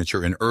energy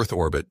signature in Earth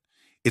orbit.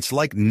 It's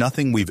like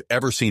nothing we've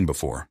ever seen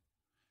before."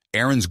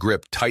 Aaron's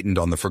grip tightened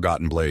on the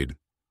Forgotten Blade.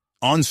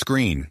 "On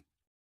screen."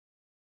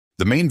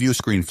 The main view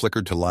screen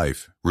flickered to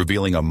life,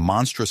 revealing a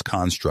monstrous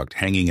construct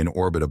hanging in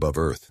orbit above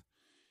Earth.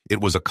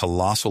 It was a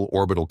colossal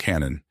orbital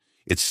cannon,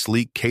 its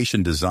sleek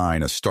Caitian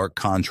design a stark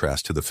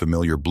contrast to the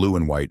familiar blue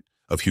and white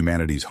of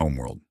humanity's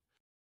homeworld.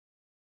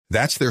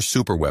 "That's their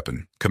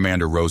superweapon,"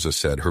 Commander Rosa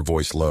said, her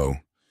voice low.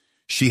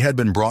 She had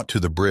been brought to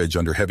the bridge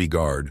under heavy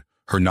guard,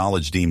 her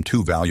knowledge deemed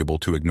too valuable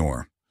to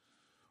ignore.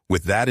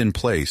 "With that in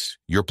place,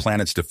 your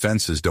planet's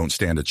defenses don't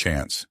stand a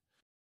chance."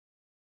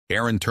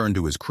 Aaron turned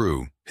to his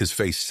crew, his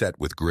face set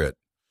with grit.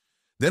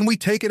 "Then we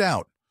take it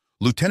out.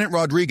 Lieutenant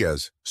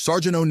Rodriguez,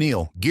 Sergeant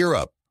O'Neill, gear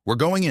up. We're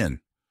going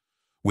in."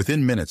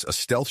 Within minutes, a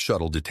stealth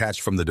shuttle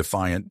detached from the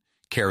Defiant,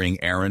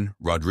 carrying Aaron,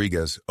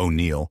 Rodriguez,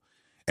 O'Neill,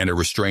 and a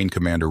restrained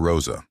Commander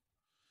Rosa.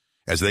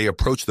 As they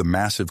approached the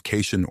massive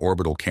Caitian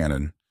orbital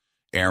cannon,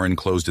 Aaron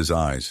closed his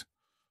eyes,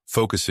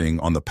 focusing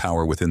on the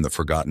power within the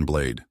Forgotten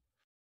Blade.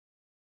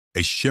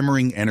 A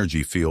shimmering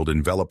energy field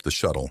enveloped the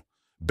shuttle,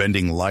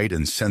 bending light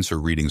and sensor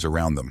readings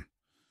around them.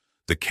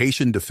 The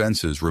Caitian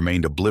defenses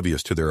remained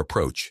oblivious to their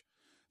approach,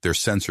 their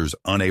sensors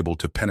unable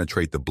to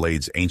penetrate the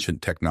blade's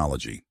ancient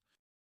technology.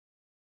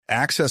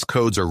 "Access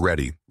codes are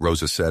ready,"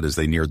 Rosa said as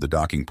they neared the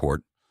docking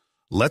port.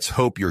 "Let's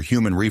hope your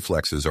human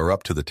reflexes are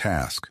up to the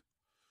task."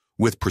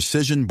 With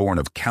precision born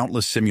of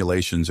countless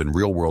simulations and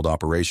real-world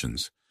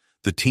operations,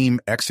 the team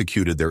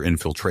executed their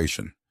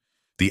infiltration.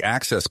 The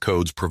access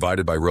codes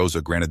provided by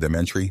Rosa granted them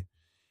entry,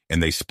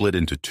 and they split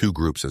into two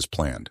groups as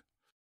planned.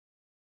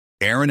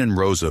 Aaron and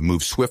Rosa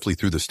moved swiftly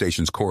through the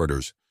station's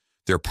corridors,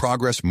 their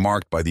progress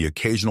marked by the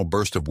occasional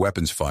burst of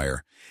weapons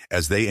fire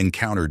as they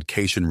encountered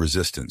Caitian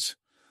resistance.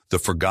 The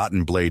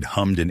Forgotten Blade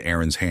hummed in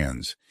Aaron's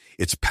hands,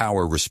 its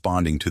power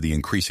responding to the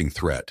increasing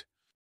threat.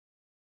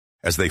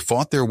 As they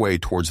fought their way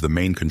towards the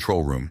main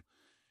control room,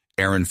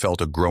 Aaron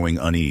felt a growing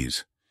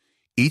unease.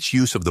 Each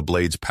use of the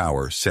blade's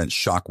power sent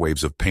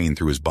shockwaves of pain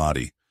through his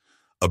body,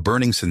 a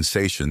burning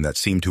sensation that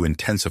seemed to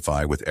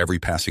intensify with every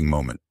passing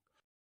moment.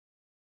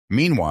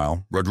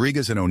 Meanwhile,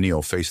 Rodriguez and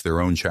O'Neill faced their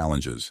own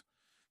challenges.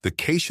 The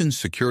Caitian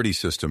security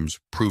systems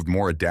proved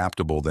more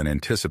adaptable than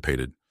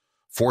anticipated,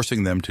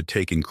 forcing them to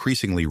take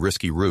increasingly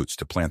risky routes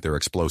to plant their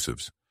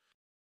explosives.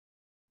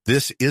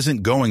 "This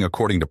isn't going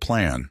according to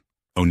plan,"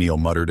 O'Neill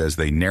muttered as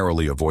they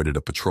narrowly avoided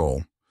a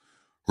patrol.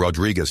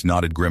 Rodriguez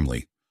nodded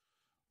grimly.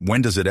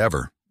 "When does it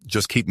ever?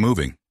 Just keep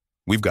moving.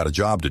 We've got a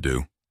job to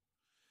do."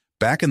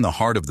 Back in the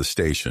heart of the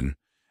station,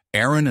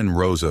 Aaron and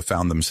Rosa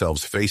found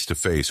themselves face to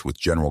face with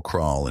General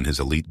Krall and his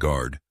elite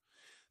guard.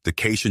 The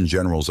Caitian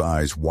general's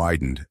eyes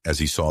widened as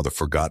he saw the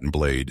Forgotten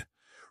Blade,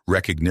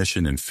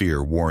 recognition and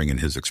fear warring in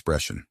his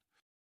expression.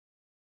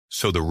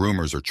 "So the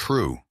rumors are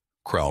true,"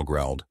 Krall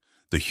growled.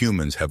 "The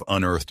humans have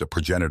unearthed a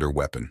progenitor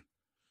weapon."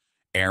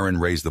 Aaron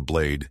raised the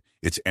blade,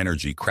 its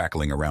energy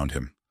crackling around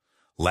him.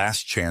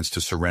 "Last chance to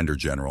surrender,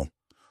 General.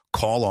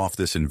 Call off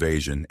this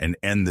invasion and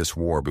end this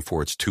war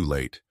before it's too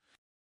late."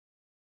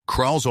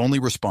 Krall's only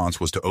response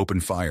was to open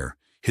fire,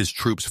 his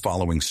troops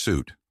following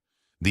suit.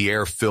 The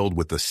air filled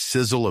with the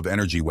sizzle of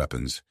energy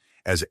weapons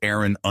as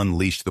Aaron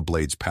unleashed the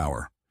blade's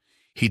power.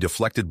 He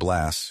deflected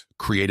blasts,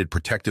 created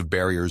protective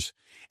barriers,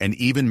 and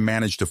even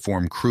managed to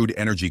form crude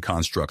energy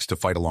constructs to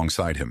fight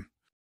alongside him.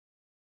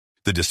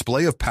 The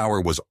display of power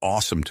was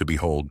awesome to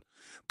behold,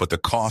 but the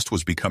cost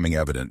was becoming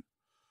evident.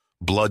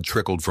 Blood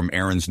trickled from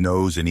Aaron's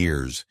nose and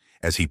ears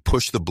as he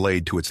pushed the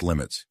blade to its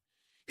limits.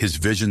 His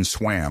vision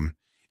swam,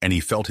 and he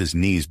felt his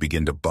knees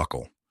begin to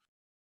buckle.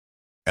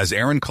 As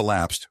Aaron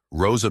collapsed,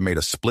 Rosa made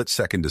a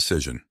split-second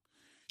decision.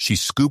 She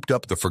scooped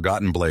up the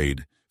Forgotten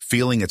Blade,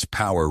 feeling its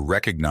power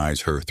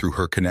recognize her through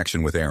her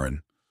connection with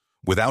Aaron.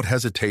 Without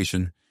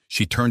hesitation,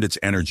 she turned its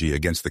energy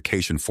against the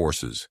Caitian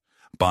forces,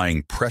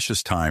 buying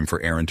precious time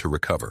for Aaron to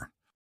recover.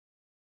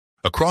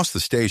 Across the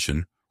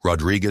station,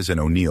 Rodriguez and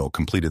O'Neill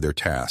completed their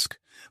task,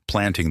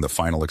 planting the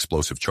final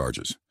explosive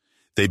charges.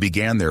 They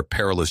began their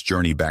perilous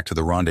journey back to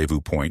the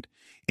rendezvous point,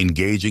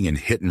 engaging in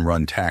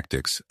hit-and-run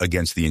tactics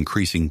against the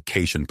increasing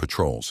Cation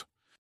patrols.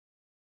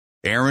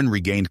 Aaron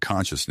regained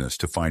consciousness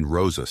to find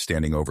Rosa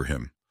standing over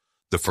him,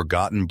 the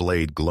forgotten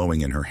blade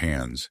glowing in her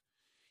hands.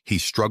 He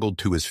struggled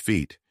to his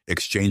feet,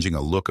 exchanging a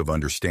look of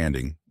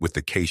understanding with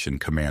the Cation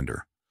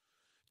commander.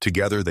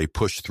 Together they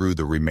pushed through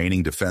the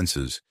remaining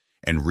defenses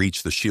and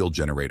reached the shield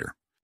generator.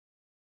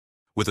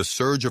 With a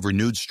surge of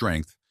renewed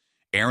strength,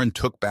 Aaron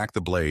took back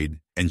the blade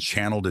and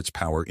channeled its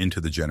power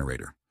into the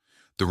generator.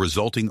 The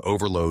resulting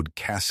overload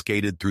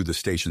cascaded through the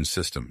station's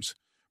systems,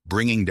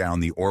 bringing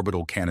down the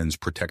orbital cannon's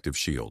protective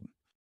shield.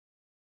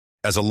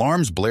 As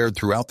alarms blared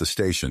throughout the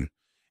station,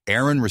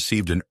 Aaron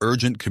received an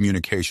urgent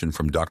communication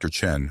from Dr.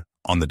 Chen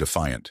on the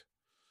Defiant.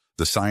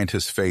 The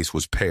scientist's face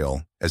was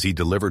pale as he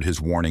delivered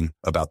his warning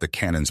about the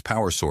cannon's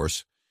power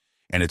source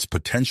and its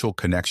potential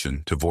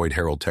connection to Void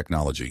Herald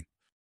technology.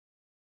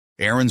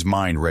 Aaron's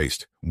mind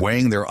raced,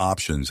 weighing their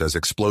options as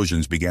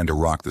explosions began to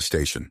rock the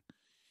station.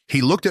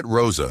 He looked at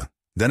Rosa,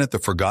 then at the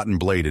forgotten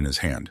blade in his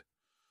hand.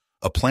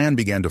 A plan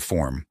began to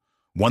form,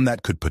 one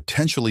that could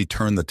potentially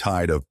turn the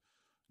tide of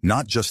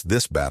not just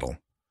this battle,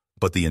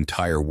 but the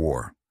entire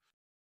war.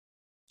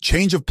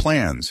 "Change of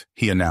plans,"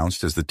 he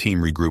announced as the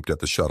team regrouped at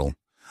the shuttle.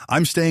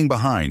 "I'm staying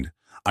behind.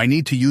 I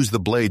need to use the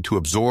blade to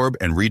absorb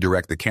and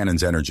redirect the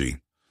cannon's energy."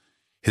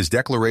 His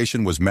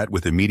declaration was met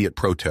with immediate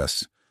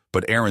protests,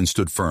 but Aaron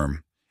stood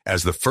firm.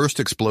 As the first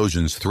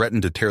explosions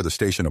threatened to tear the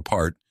station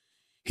apart,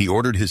 he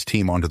ordered his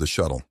team onto the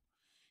shuttle.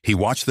 He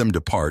watched them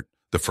depart,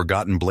 the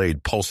forgotten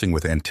blade pulsing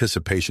with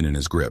anticipation in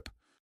his grip.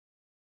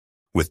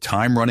 With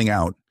time running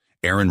out,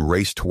 Aaron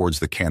raced towards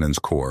the cannon's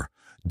core,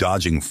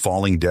 dodging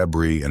falling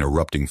debris and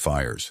erupting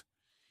fires.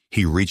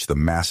 He reached the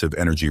massive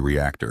energy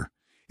reactor,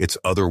 its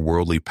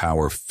otherworldly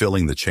power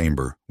filling the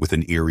chamber with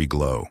an eerie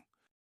glow.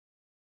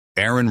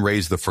 Aaron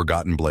raised the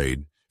forgotten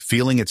blade,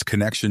 feeling its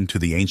connection to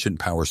the ancient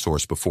power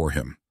source before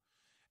him.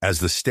 As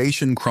the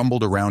station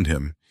crumbled around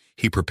him,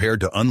 he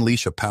prepared to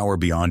unleash a power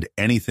beyond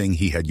anything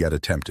he had yet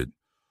attempted,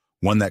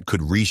 one that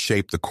could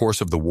reshape the course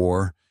of the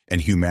war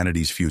and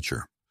humanity's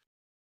future.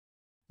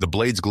 The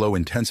blade's glow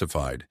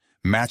intensified,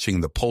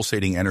 matching the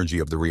pulsating energy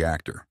of the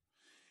reactor.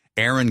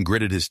 Aaron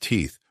gritted his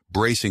teeth,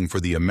 bracing for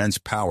the immense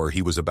power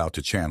he was about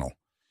to channel.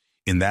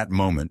 In that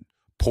moment,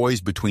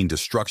 poised between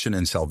destruction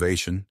and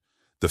salvation,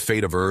 the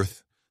fate of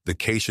Earth, the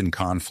Cation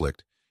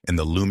conflict, and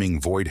the looming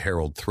Void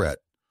Herald threat,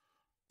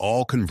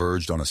 all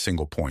converged on a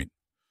single point: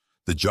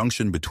 the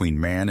junction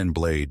between man and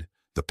blade,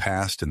 the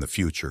past and the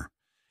future,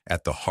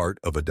 at the heart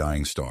of a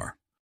dying star.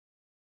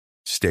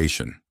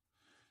 Station.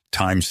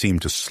 Time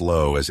seemed to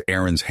slow as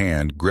Aaron's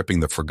hand, gripping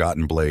the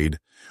forgotten blade,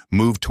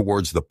 moved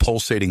towards the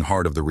pulsating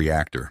heart of the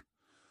reactor.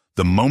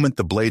 The moment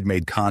the blade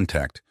made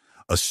contact,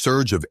 a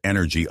surge of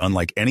energy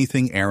unlike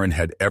anything Aaron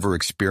had ever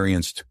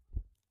experienced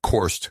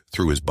coursed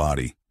through his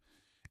body.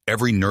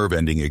 Every nerve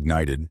ending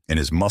ignited, and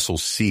his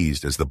muscles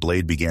seized as the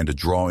blade began to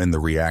draw in the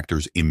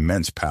reactor's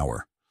immense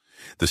power.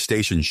 The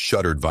station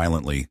shuddered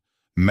violently,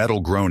 metal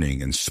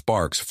groaning and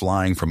sparks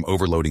flying from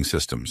overloading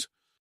systems.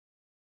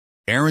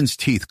 Aaron's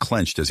teeth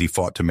clenched as he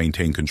fought to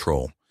maintain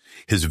control.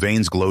 His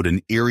veins glowed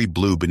an eerie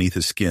blue beneath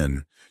his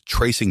skin,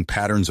 tracing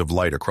patterns of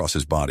light across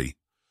his body.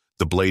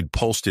 The blade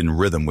pulsed in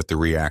rhythm with the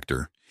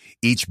reactor,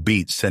 each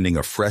beat sending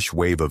a fresh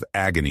wave of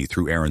agony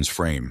through Aaron's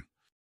frame.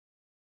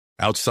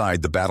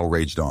 Outside, the battle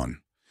raged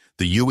on.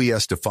 The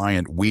UES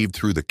Defiant weaved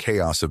through the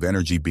chaos of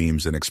energy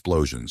beams and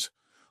explosions,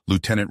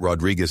 Lieutenant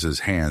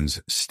Rodriguez's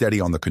hands steady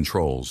on the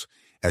controls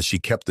as she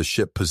kept the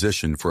ship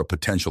positioned for a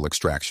potential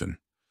extraction.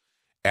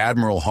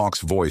 Admiral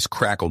Hawk's voice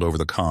crackled over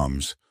the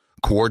comms,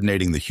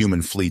 coordinating the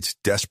human fleet's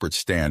desperate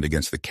stand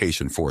against the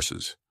Cation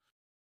forces.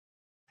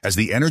 As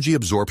the energy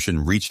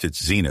absorption reached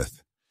its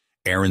zenith,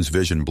 Aaron's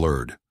vision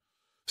blurred.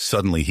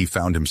 Suddenly, he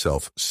found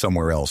himself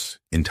somewhere else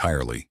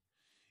entirely.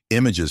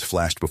 Images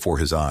flashed before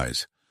his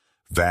eyes,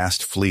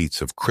 vast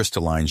fleets of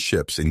crystalline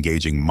ships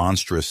engaging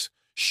monstrous,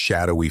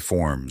 shadowy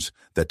forms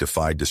that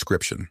defied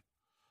description.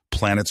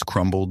 Planets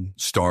crumbled,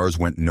 stars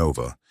went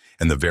nova,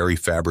 and the very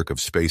fabric of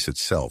space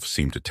itself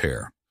seemed to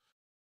tear.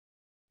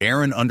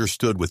 Aaron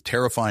understood with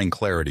terrifying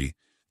clarity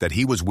that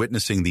he was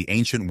witnessing the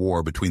ancient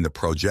war between the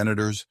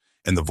progenitors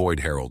and the Void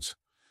Heralds.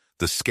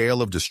 The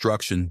scale of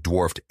destruction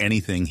dwarfed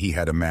anything he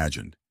had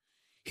imagined.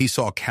 He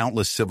saw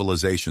countless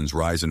civilizations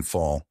rise and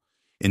fall,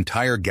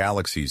 entire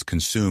galaxies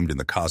consumed in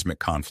the cosmic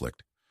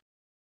conflict.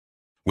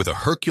 With a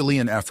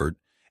Herculean effort,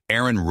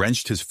 Aaron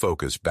wrenched his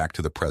focus back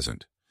to the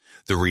present.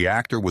 The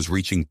reactor was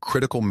reaching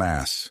critical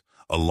mass,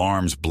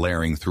 alarms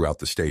blaring throughout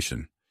the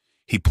station.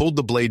 He pulled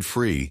the blade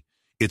free,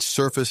 its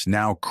surface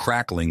now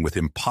crackling with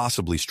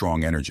impossibly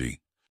strong energy.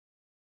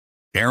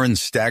 Aaron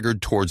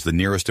staggered towards the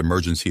nearest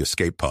emergency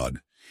escape pod,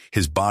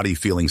 his body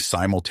feeling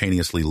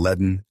simultaneously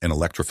leaden and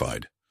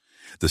electrified.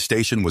 The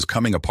station was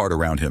coming apart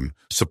around him,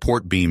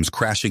 support beams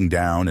crashing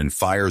down and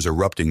fires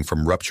erupting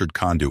from ruptured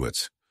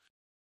conduits.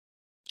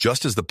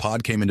 Just as the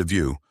pod came into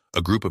view,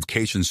 a group of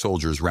Cation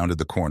soldiers rounded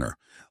the corner,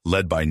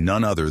 led by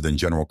none other than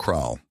General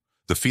Kral.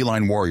 The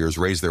feline warriors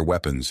raised their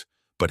weapons,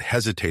 but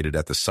hesitated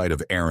at the sight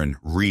of Aaron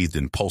wreathed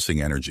in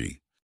pulsing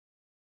energy.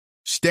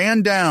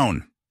 "Stand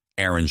down!"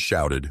 Aaron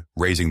shouted,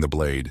 raising the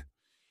blade.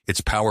 Its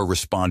power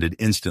responded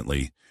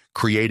instantly,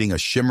 creating a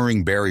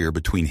shimmering barrier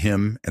between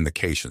him and the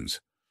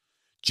Caitians.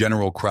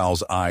 General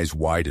Kral's eyes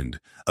widened,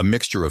 a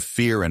mixture of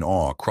fear and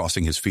awe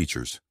crossing his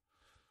features.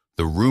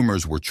 The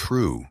rumors were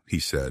true, he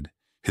said,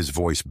 his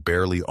voice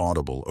barely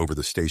audible over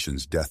the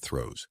station's death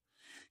throes.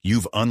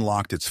 You've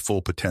unlocked its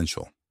full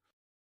potential.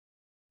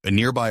 A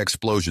nearby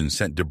explosion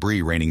sent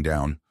debris raining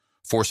down,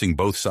 forcing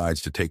both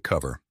sides to take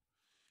cover.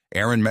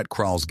 Aaron met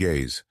Kral's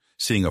gaze,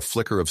 seeing a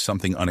flicker of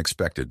something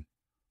unexpected.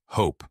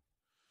 Hope.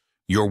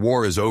 Your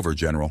war is over,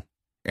 General,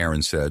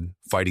 Aaron said,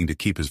 fighting to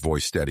keep his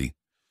voice steady.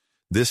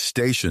 This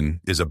station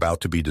is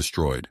about to be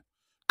destroyed.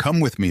 Come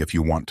with me if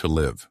you want to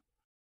live.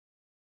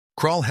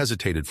 Kral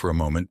hesitated for a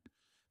moment,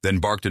 then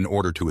barked an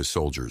order to his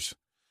soldiers.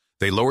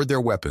 They lowered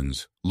their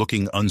weapons,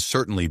 looking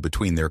uncertainly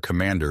between their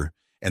commander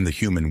and the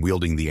human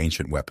wielding the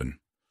ancient weapon.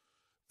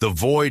 The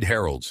Void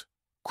Heralds,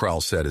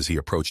 Kral said as he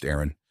approached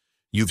Aaron.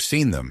 You've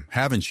seen them,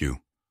 haven't you?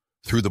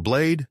 Through the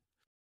blade?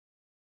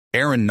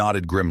 Aaron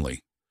nodded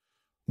grimly.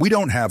 We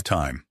don't have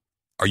time.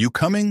 Are you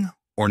coming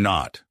or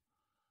not?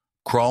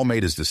 Kral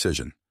made his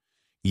decision.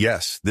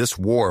 Yes, this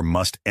war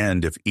must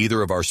end if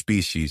either of our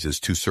species is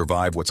to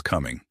survive what's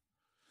coming.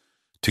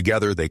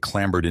 Together, they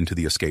clambered into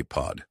the escape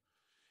pod.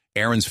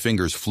 Aaron's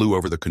fingers flew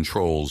over the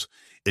controls,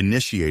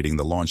 initiating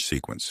the launch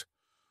sequence.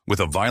 With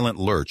a violent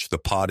lurch, the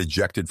pod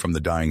ejected from the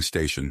dying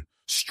station,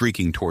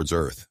 streaking towards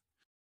Earth.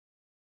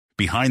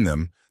 Behind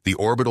them, the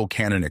orbital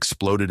cannon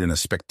exploded in a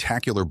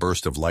spectacular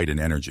burst of light and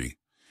energy.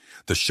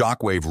 The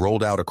shockwave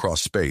rolled out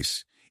across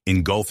space,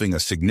 engulfing a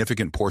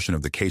significant portion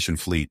of the Caitian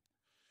fleet.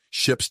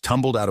 Ships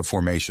tumbled out of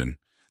formation,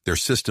 their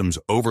systems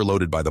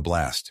overloaded by the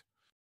blast.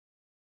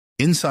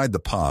 Inside the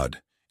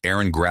pod,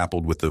 Aaron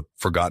grappled with the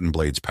Forgotten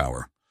Blade's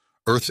power.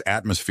 Earth's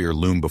atmosphere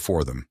loomed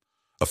before them,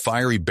 a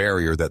fiery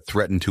barrier that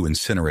threatened to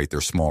incinerate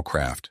their small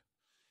craft.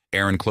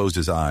 Aaron closed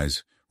his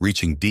eyes,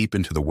 reaching deep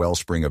into the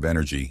wellspring of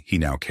energy he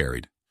now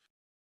carried.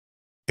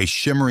 A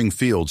shimmering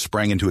field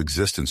sprang into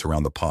existence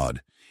around the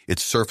pod,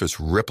 its surface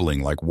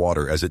rippling like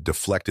water as it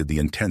deflected the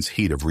intense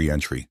heat of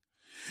re-entry.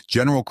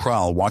 General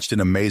Kral watched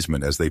in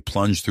amazement as they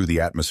plunged through the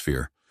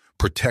atmosphere,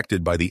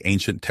 protected by the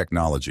ancient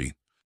technology.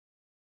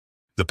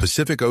 The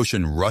Pacific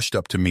Ocean rushed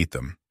up to meet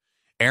them.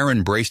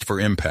 Aaron braced for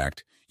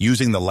impact,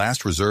 using the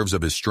last reserves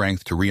of his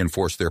strength to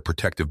reinforce their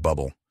protective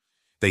bubble.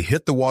 They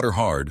hit the water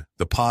hard,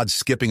 the pod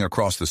skipping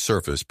across the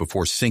surface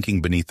before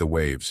sinking beneath the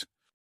waves.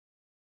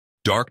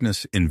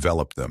 Darkness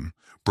enveloped them,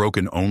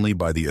 broken only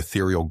by the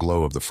ethereal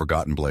glow of the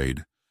Forgotten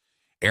Blade.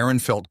 Aaron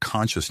felt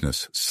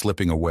consciousness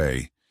slipping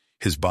away,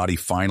 his body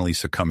finally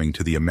succumbing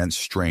to the immense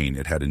strain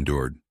it had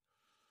endured.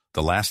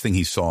 The last thing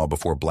he saw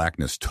before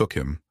blackness took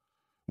him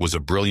was a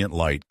brilliant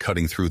light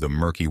cutting through the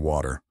murky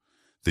water,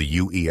 the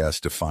UES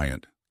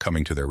Defiant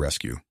coming to their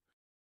rescue.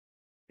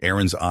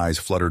 Aaron's eyes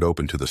fluttered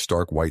open to the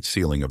stark white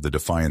ceiling of the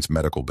Defiant's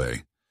medical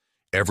bay.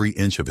 Every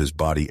inch of his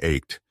body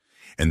ached,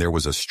 and there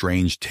was a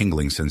strange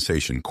tingling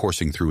sensation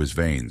coursing through his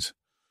veins.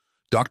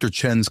 Dr.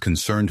 Chen's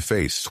concerned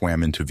face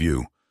swam into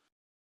view.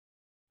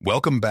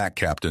 Welcome back,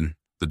 Captain,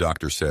 the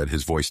doctor said,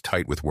 his voice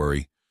tight with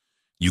worry.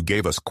 You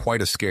gave us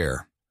quite a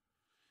scare.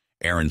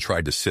 Aaron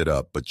tried to sit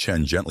up, but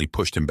Chen gently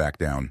pushed him back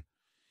down.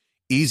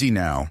 Easy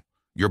now.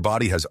 Your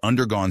body has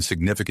undergone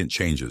significant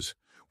changes.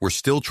 We're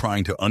still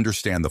trying to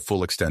understand the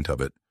full extent of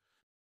it.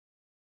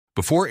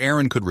 Before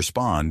Aaron could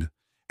respond,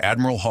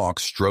 Admiral Hawk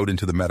strode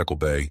into the medical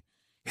bay,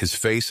 his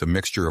face a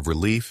mixture of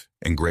relief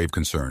and grave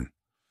concern.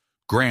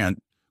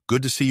 Grant,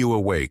 good to see you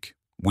awake.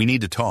 We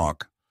need to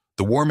talk.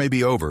 The war may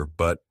be over,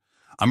 but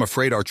I'm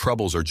afraid our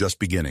troubles are just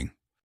beginning.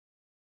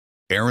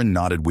 Aaron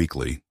nodded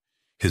weakly,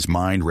 his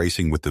mind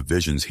racing with the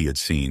visions he had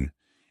seen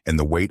and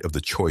the weight of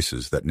the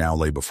choices that now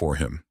lay before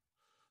him.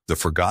 The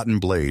Forgotten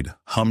Blade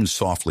hummed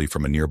softly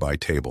from a nearby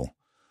table,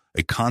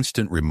 a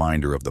constant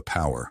reminder of the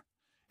power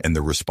and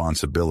the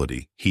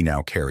responsibility he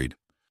now carried.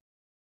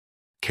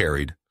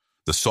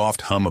 The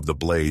soft hum of the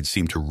blade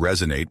seemed to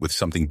resonate with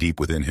something deep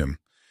within him,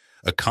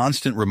 a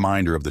constant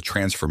reminder of the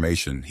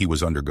transformation he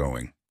was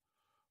undergoing.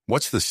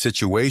 What's the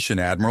situation,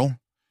 Admiral?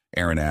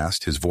 Aaron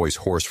asked, his voice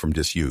hoarse from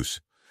disuse.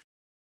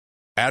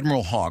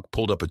 Admiral Hawk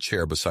pulled up a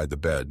chair beside the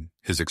bed,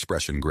 his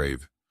expression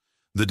grave.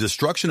 The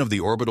destruction of the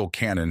orbital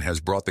cannon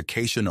has brought the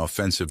Caitian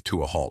offensive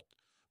to a halt,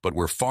 but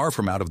we're far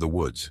from out of the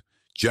woods.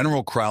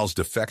 General Kral's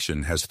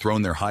defection has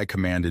thrown their high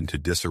command into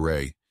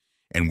disarray,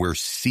 and we're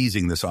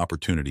seizing this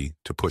opportunity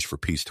to push for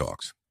peace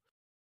talks.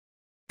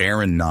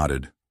 Aaron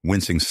nodded,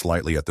 wincing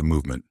slightly at the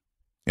movement.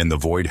 And the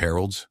Void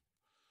Heralds?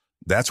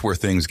 That's where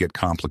things get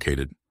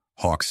complicated,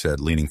 Hawk said,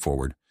 leaning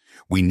forward.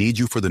 We need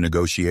you for the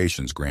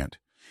negotiations, Grant.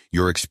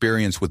 Your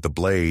experience with the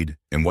blade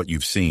and what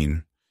you've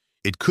seen,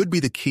 it could be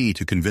the key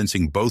to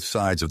convincing both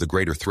sides of the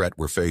greater threat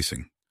we're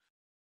facing.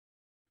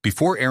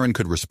 Before Aaron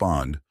could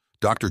respond,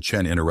 Dr.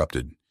 Chen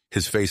interrupted,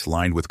 his face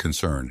lined with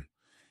concern.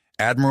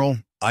 Admiral,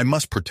 I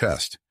must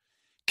protest.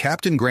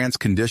 Captain Grant's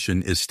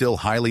condition is still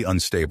highly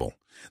unstable.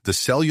 The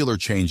cellular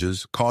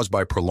changes caused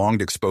by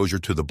prolonged exposure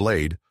to the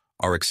blade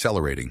are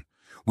accelerating.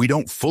 We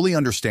don't fully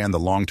understand the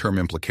long-term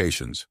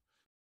implications.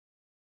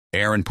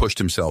 Aaron pushed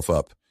himself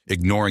up,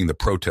 ignoring the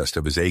protest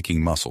of his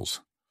aching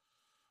muscles.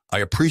 I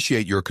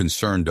appreciate your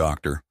concern,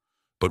 Doctor,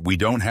 but we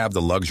don't have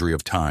the luxury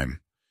of time.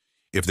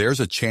 If there's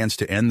a chance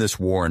to end this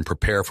war and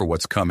prepare for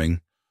what's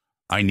coming,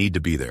 I need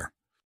to be there.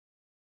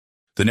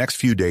 The next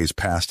few days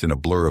passed in a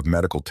blur of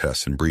medical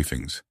tests and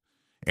briefings.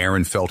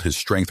 Aaron felt his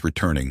strength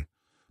returning,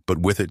 but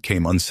with it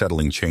came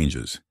unsettling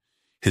changes.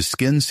 His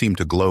skin seemed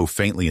to glow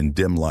faintly in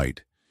dim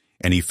light,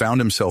 and he found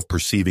himself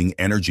perceiving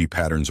energy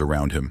patterns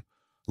around him,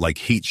 like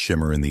heat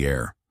shimmer in the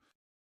air.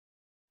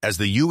 As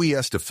the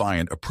UES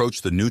Defiant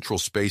approached the neutral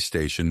space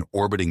station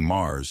orbiting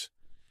Mars,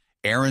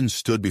 Aaron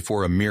stood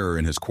before a mirror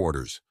in his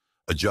quarters,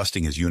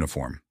 adjusting his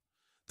uniform.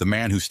 The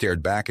man who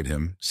stared back at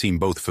him seemed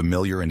both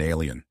familiar and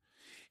alien.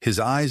 His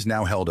eyes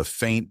now held a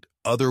faint,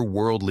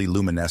 otherworldly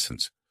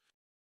luminescence.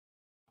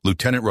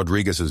 Lieutenant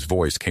Rodriguez's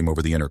voice came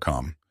over the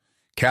intercom.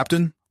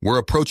 "Captain, we're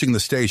approaching the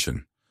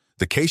station.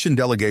 The Cation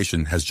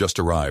delegation has just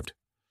arrived."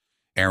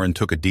 Aaron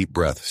took a deep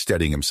breath,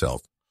 steadying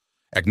himself.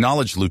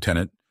 "Acknowledged,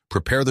 Lieutenant.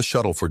 Prepare the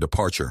shuttle for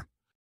departure."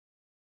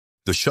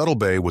 The shuttle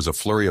bay was a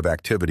flurry of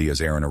activity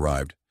as Aaron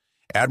arrived.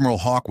 Admiral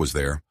Hawk was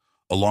there,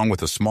 along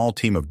with a small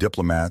team of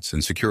diplomats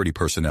and security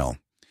personnel.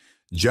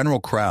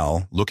 General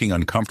Crowell, looking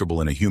uncomfortable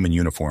in a human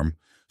uniform,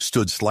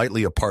 stood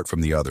slightly apart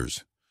from the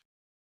others.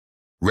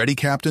 "Ready,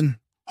 Captain?"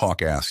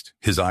 Hawk asked,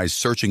 his eyes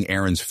searching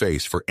Aaron's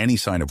face for any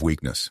sign of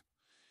weakness.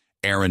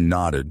 Aaron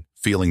nodded,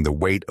 feeling the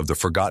weight of the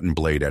forgotten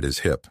blade at his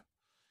hip.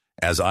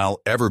 "As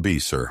I'll ever be,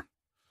 sir."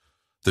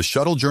 The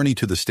shuttle journey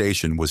to the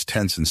station was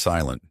tense and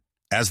silent.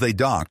 As they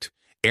docked,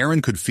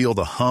 Aaron could feel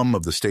the hum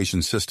of the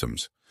station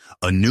systems,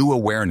 a new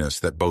awareness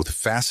that both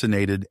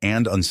fascinated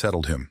and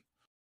unsettled him.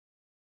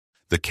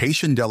 The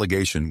Cation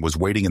delegation was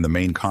waiting in the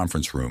main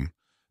conference room,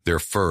 their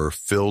fur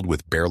filled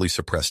with barely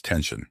suppressed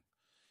tension.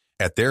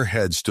 At their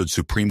head stood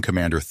Supreme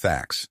Commander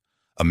Thax,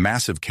 a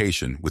massive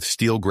Cation with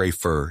steel-gray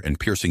fur and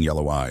piercing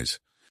yellow eyes.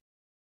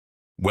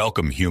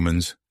 "Welcome,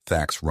 humans,"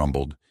 Thax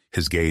rumbled,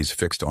 his gaze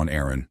fixed on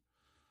Aaron.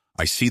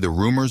 "I see the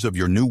rumors of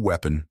your new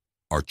weapon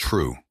are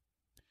true."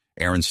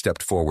 Aaron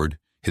stepped forward,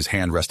 his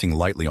hand resting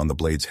lightly on the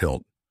blade's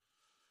hilt.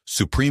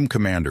 "Supreme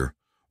Commander,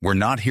 we're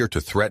not here to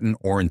threaten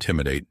or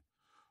intimidate.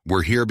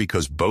 We're here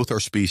because both our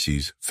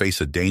species face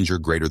a danger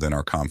greater than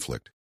our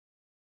conflict."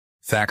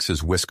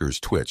 Thax's whiskers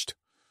twitched.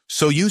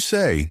 "So you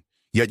say,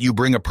 yet you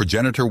bring a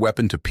progenitor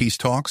weapon to peace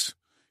talks?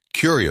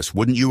 Curious,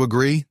 wouldn't you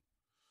agree?"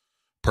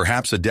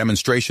 "Perhaps a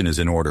demonstration is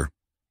in order,"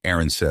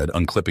 Aaron said,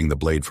 unclipping the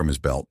blade from his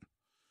belt.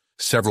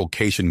 Several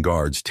Cation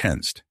guards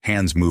tensed,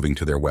 hands moving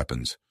to their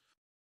weapons.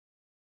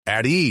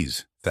 "At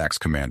ease," Thax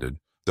commanded,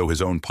 though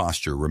his own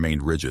posture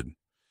remained rigid.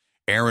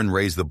 Aaron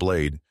raised the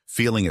blade,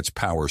 feeling its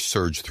power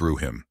surge through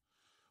him.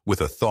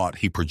 With a thought,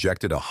 he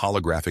projected a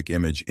holographic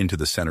image into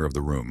the center of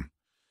the room.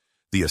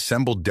 The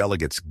assembled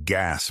delegates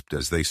gasped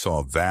as they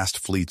saw vast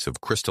fleets of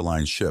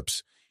crystalline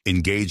ships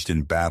engaged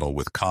in battle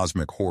with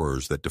cosmic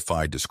horrors that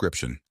defied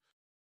description.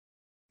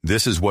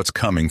 "This is what's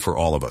coming for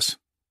all of us,"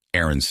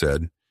 Aaron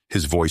said,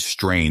 his voice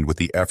strained with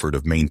the effort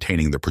of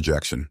maintaining the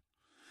projection.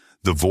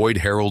 "The Void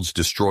Heralds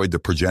destroyed the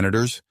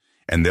progenitors,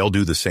 and they'll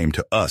do the same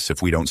to us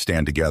if we don't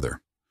stand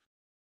together."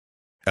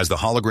 As the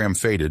hologram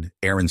faded,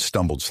 Aaron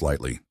stumbled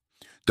slightly.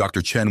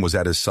 Dr. Chen was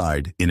at his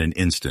side in an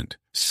instant,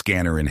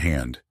 scanner in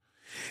hand.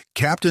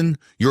 "Captain,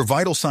 your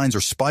vital signs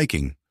are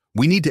spiking.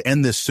 We need to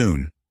end this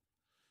soon."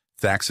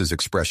 Thax's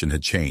expression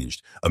had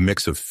changed, a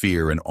mix of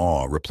fear and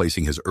awe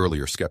replacing his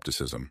earlier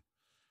skepticism.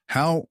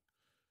 How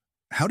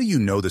do you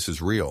know this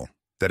is real,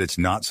 that it's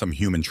not some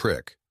human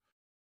trick?"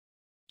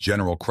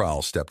 General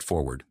Crowell stepped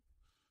forward.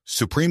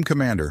 "Supreme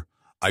Commander,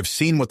 I've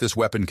seen what this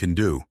weapon can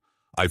do.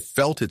 I've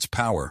felt its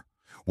power.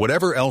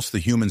 Whatever else the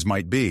humans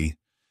might be,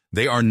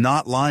 they are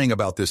not lying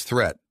about this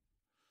threat."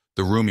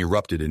 The room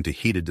erupted into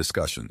heated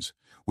discussions,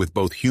 with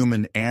both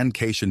human and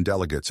Cation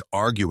delegates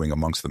arguing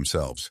amongst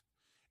themselves.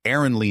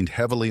 Aaron leaned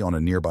heavily on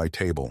a nearby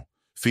table,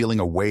 feeling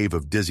a wave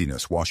of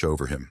dizziness wash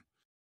over him.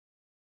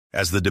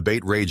 As the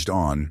debate raged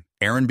on,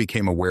 Aaron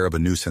became aware of a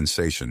new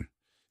sensation.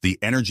 The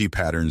energy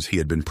patterns he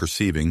had been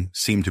perceiving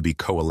seemed to be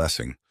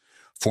coalescing,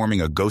 forming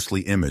a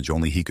ghostly image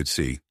only he could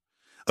see.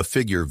 A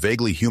figure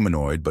vaguely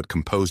humanoid but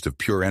composed of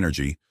pure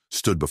energy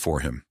stood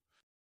before him.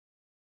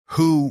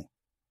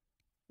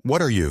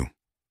 What are you?"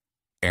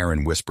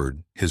 Aaron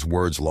whispered, his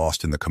words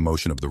lost in the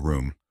commotion of the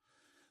room.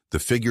 The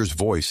figure's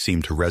voice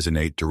seemed to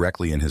resonate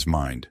directly in his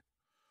mind.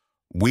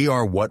 "We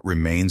are what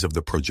remains of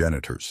the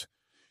progenitors.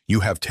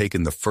 You have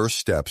taken the first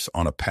steps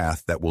on a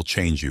path that will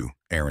change you,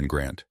 Aaron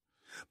Grant.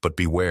 But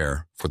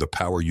beware, for the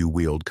power you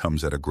wield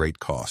comes at a great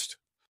cost."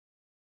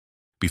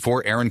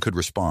 Before Aaron could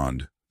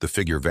respond, the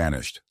figure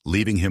vanished,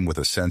 leaving him with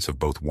a sense of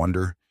both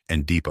wonder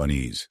and deep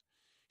unease.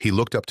 He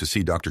looked up to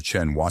see Dr.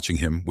 Chen watching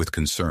him with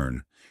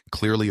concern,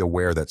 clearly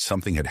aware that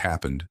something had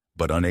happened,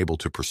 but unable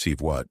to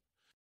perceive what.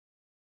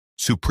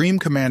 Supreme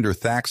Commander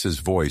Thax's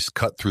voice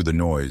cut through the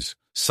noise,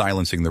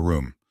 silencing the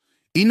room.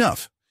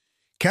 "Enough!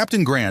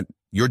 Captain Grant,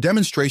 your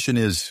demonstration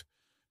is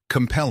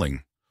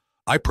compelling.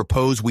 I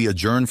propose we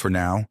adjourn for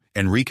now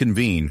and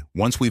reconvene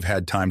once we've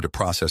had time to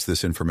process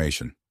this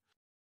information."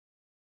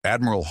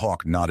 Admiral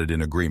Hawk nodded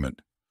in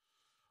agreement.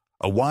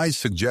 A wise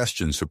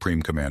suggestion,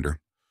 Supreme Commander.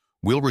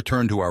 We'll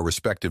return to our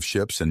respective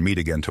ships and meet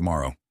again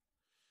tomorrow.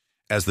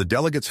 As the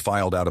delegates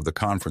filed out of the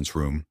conference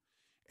room,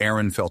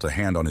 Aaron felt a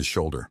hand on his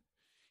shoulder.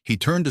 He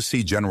turned to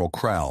see General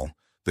Krall,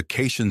 the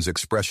Caitian's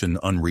expression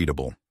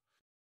unreadable.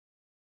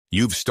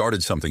 You've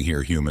started something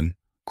here, human,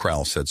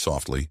 Krall said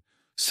softly.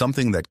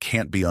 Something that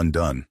can't be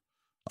undone.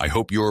 I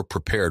hope you're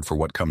prepared for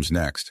what comes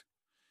next.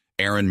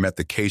 Aaron met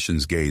the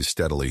Caitian's gaze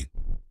steadily.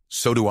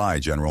 So do I,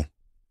 General.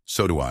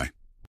 So do I.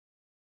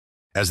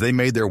 As they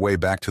made their way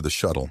back to the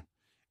shuttle,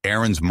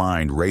 Aaron's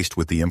mind raced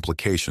with the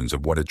implications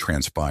of what had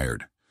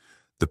transpired.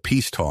 The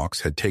peace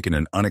talks had taken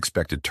an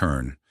unexpected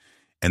turn,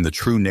 and the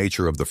true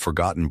nature of the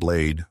Forgotten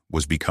Blade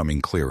was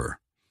becoming clearer.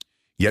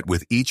 Yet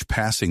with each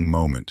passing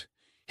moment,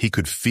 he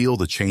could feel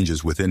the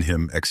changes within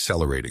him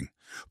accelerating,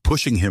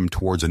 pushing him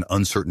towards an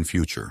uncertain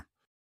future.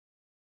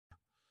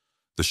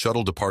 The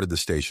shuttle departed the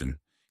station,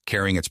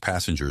 carrying its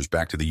passengers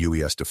back to the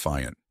UES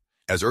Defiant.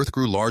 As Earth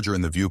grew larger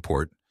in the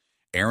viewport,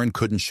 Aaron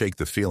couldn't shake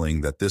the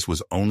feeling that this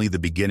was only the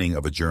beginning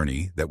of a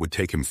journey that would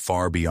take him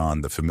far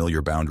beyond the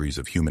familiar boundaries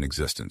of human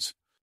existence.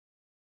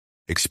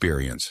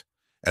 Experience.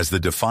 As the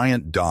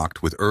Defiant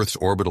docked with Earth's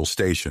orbital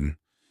station,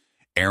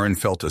 Aaron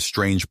felt a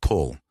strange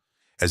pull,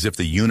 as if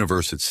the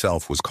universe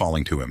itself was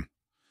calling to him.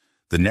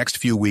 The next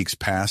few weeks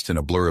passed in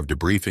a blur of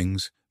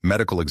debriefings,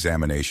 medical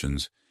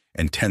examinations,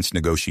 and tense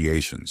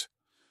negotiations.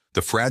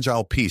 The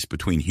fragile peace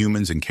between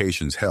humans and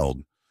Caitians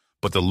held,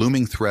 but the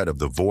looming threat of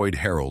the Void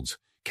Heralds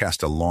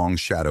cast a long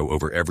shadow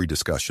over every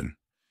discussion.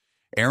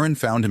 Aaron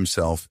found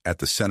himself at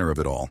the center of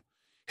it all,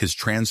 his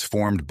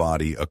transformed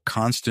body a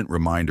constant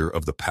reminder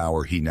of the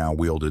power he now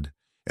wielded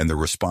and the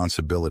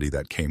responsibility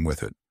that came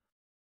with it.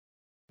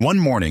 One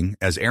morning,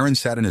 as Aaron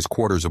sat in his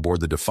quarters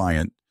aboard the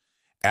Defiant,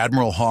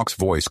 Admiral Hawk's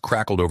voice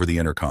crackled over the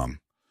intercom.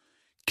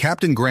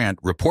 Captain Grant,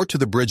 report to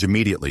the bridge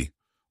immediately.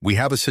 We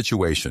have a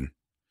situation.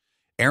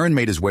 Aaron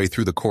made his way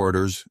through the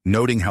corridors,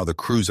 noting how the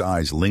crew's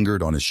eyes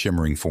lingered on his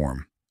shimmering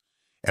form.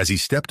 As he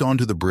stepped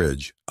onto the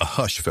bridge, a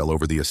hush fell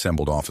over the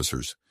assembled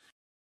officers.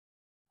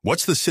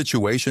 What's the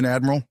situation,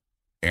 Admiral?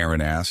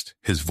 Aaron asked,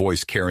 his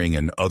voice carrying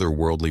an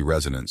otherworldly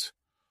resonance.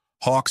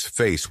 Hawk's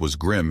face was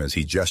grim as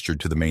he gestured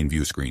to the main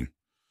view screen.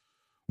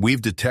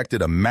 We've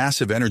detected a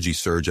massive energy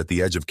surge at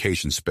the edge of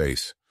Caitian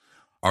space.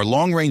 Our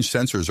long-range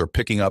sensors are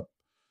picking up,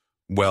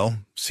 well,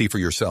 see for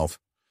yourself.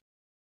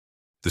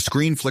 The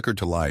screen flickered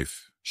to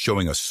life,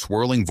 showing a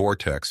swirling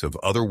vortex of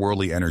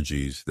otherworldly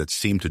energies that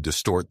seemed to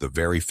distort the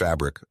very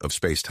fabric of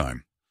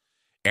space-time.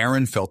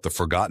 Aaron felt the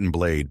Forgotten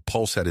Blade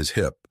pulse at his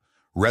hip,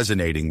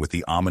 resonating with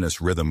the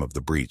ominous rhythm of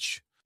the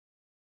breach.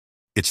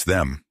 It's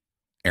them,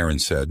 Aaron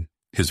said,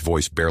 his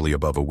voice barely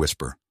above a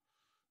whisper.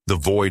 The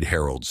Void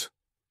Heralds.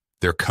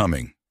 They're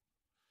coming.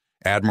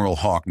 Admiral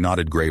Hawk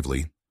nodded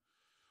gravely.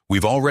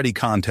 We've already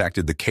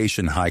contacted the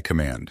Caitian High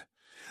Command.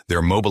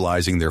 They're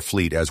mobilizing their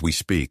fleet as we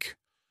speak.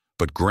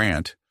 But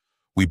Grant,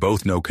 we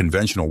both know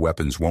conventional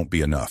weapons won't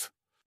be enough.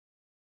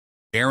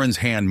 Aaron's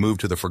hand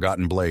moved to the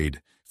Forgotten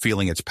Blade,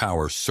 feeling its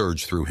power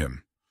surge through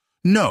him.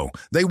 No,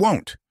 they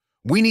won't.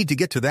 We need to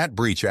get to that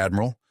breach,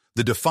 Admiral.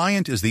 The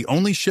Defiant is the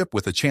only ship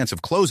with a chance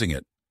of closing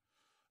it.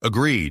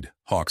 Agreed,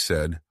 Hawk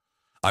said.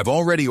 I've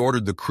already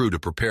ordered the crew to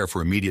prepare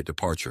for immediate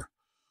departure.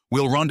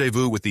 We'll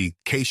rendezvous with the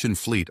Caitian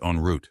fleet en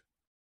route.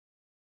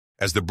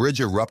 As the bridge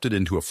erupted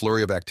into a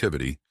flurry of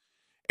activity,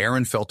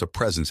 Aaron felt a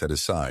presence at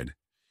his side.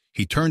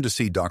 He turned to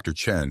see Dr.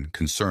 Chen,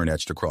 concern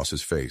etched across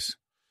his face.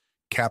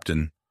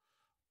 Captain,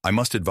 I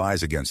must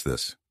advise against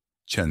this,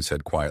 Chen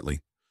said quietly.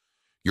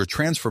 Your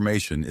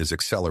transformation is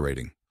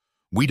accelerating.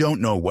 We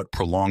don't know what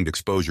prolonged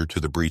exposure to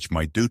the breach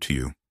might do to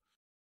you.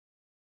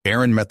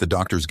 Aaron met the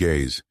doctor's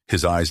gaze,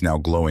 his eyes now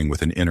glowing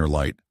with an inner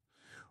light.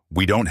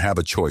 We don't have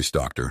a choice,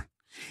 Doctor.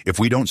 If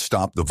we don't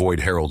stop the Void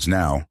Heralds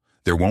now,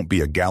 there won't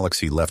be a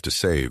galaxy left to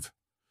save.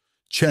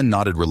 Chen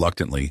nodded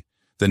reluctantly,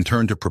 then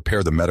turned to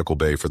prepare the medical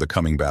bay for the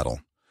coming battle.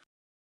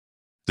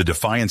 The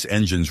Defiant's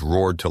engines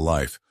roared to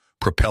life,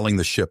 propelling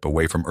the ship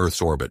away from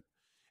Earth's orbit.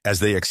 As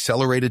they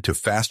accelerated to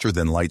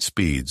faster-than-light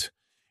speeds,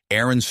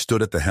 Aaron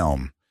stood at the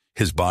helm,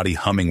 his body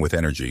humming with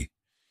energy.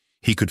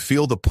 He could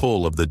feel the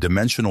pull of the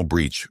dimensional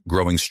breach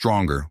growing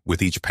stronger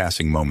with each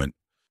passing moment.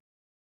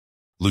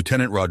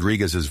 Lieutenant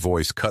Rodriguez's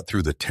voice cut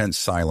through the tense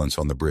silence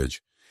on the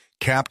bridge.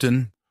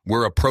 Captain,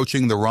 we're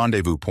approaching the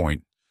rendezvous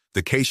point.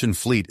 The Caitian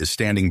fleet is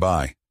standing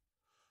by.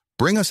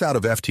 Bring us out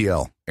of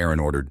FTL, Aaron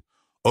ordered.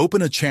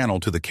 Open a channel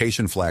to the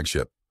Caitian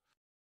flagship.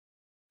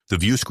 The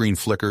view screen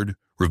flickered,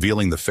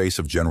 revealing the face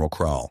of General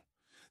Krall.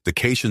 The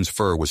Caitian's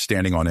fur was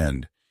standing on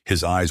end,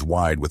 his eyes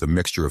wide with a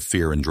mixture of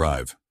fear and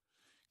drive.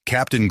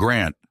 Captain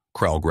Grant,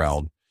 Krall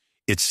growled,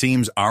 it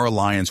seems our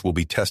alliance will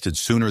be tested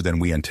sooner than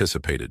we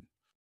anticipated.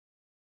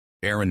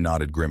 Aaron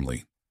nodded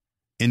grimly.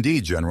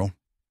 Indeed, General.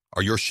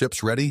 Are your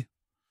ships ready?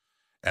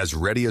 As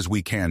ready as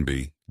we can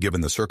be,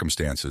 given the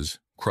circumstances,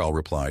 Krall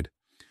replied.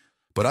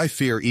 But I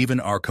fear even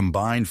our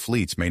combined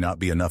fleets may not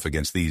be enough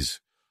against these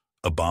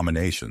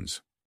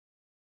abominations.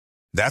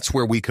 That's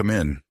where we come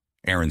in,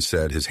 Aaron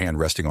said, his hand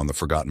resting on the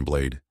Forgotten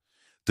Blade.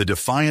 The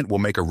Defiant will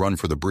make a run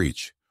for the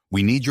breach.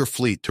 We need your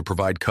fleet to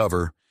provide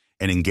cover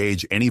and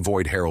engage any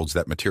void heralds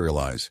that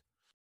materialize.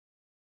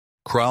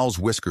 Kral's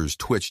whiskers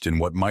twitched in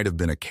what might have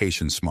been a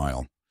Cation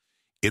smile.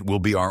 It will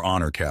be our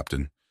honor,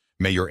 Captain.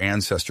 May your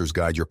ancestors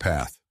guide your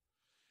path.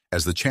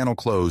 As the channel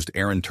closed,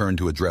 Aaron turned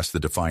to address the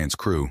Defiance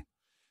crew.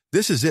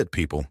 This is it,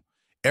 people.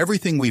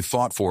 Everything we've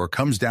fought for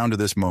comes down to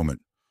this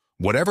moment.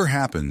 Whatever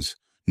happens,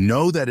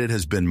 know that it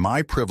has been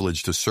my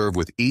privilege to serve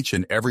with each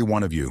and every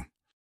one of you.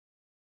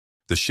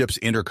 The ship's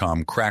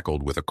intercom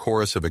crackled with a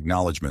chorus of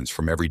acknowledgments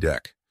from every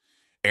deck.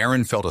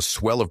 Aaron felt a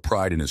swell of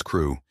pride in his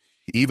crew,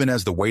 even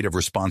as the weight of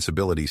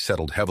responsibility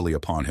settled heavily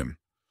upon him.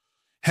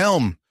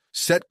 Helm,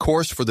 set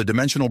course for the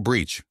dimensional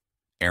breach,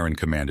 Aaron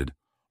commanded.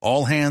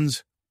 All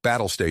hands,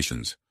 battle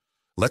stations.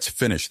 Let's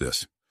finish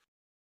this.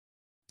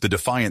 The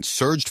Defiant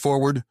surged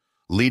forward,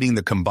 leading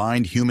the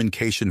combined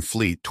human-Cation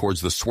fleet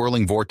towards the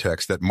swirling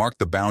vortex that marked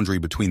the boundary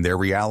between their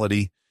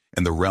reality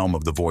and the realm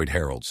of the Void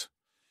Heralds.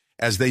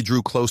 As they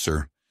drew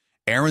closer,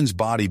 Aaron's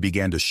body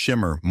began to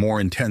shimmer more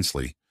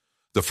intensely,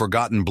 the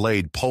forgotten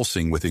blade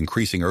pulsing with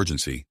increasing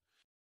urgency.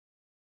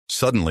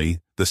 Suddenly,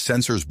 the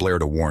sensors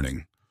blared a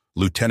warning.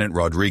 Lieutenant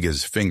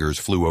Rodriguez's fingers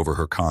flew over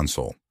her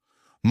console.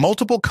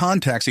 Multiple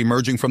contacts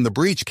emerging from the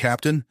breach,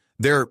 Captain.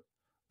 They're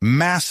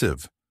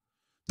massive.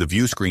 The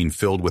view screen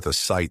filled with a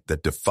sight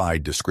that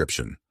defied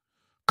description.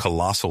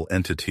 Colossal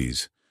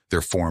entities,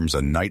 their forms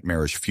a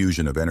nightmarish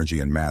fusion of energy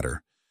and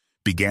matter,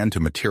 began to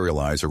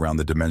materialize around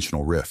the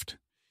dimensional rift.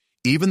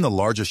 Even the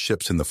largest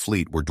ships in the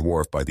fleet were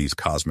dwarfed by these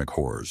cosmic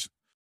horrors.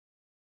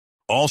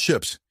 All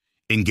ships,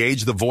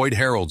 engage the Void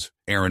Heralds,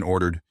 Aaron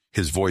ordered,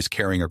 his voice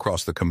carrying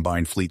across the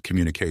combined fleet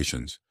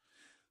communications.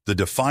 The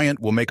Defiant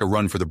will make a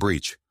run for the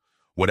breach.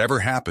 Whatever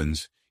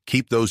happens,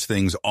 keep those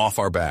things off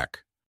our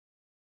back.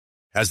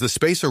 As the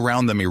space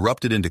around them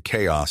erupted into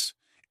chaos,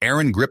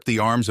 Aaron gripped the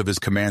arms of his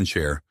command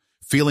chair,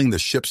 feeling the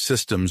ship's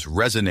systems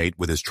resonate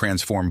with his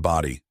transformed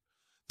body.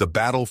 The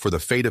battle for the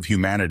fate of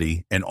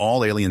humanity and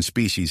all alien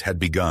species had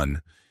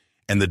begun,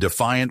 and the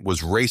Defiant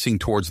was racing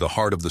towards the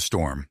heart of the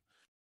storm.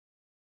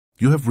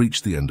 You have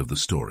reached the end of the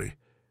story.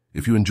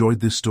 If you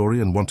enjoyed this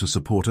story and want to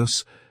support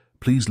us,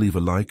 please leave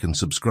a like and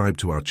subscribe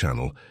to our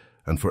channel,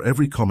 and for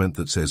every comment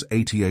that says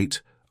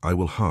 88, I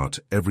will heart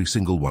every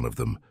single one of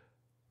them.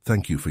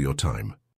 Thank you for your time.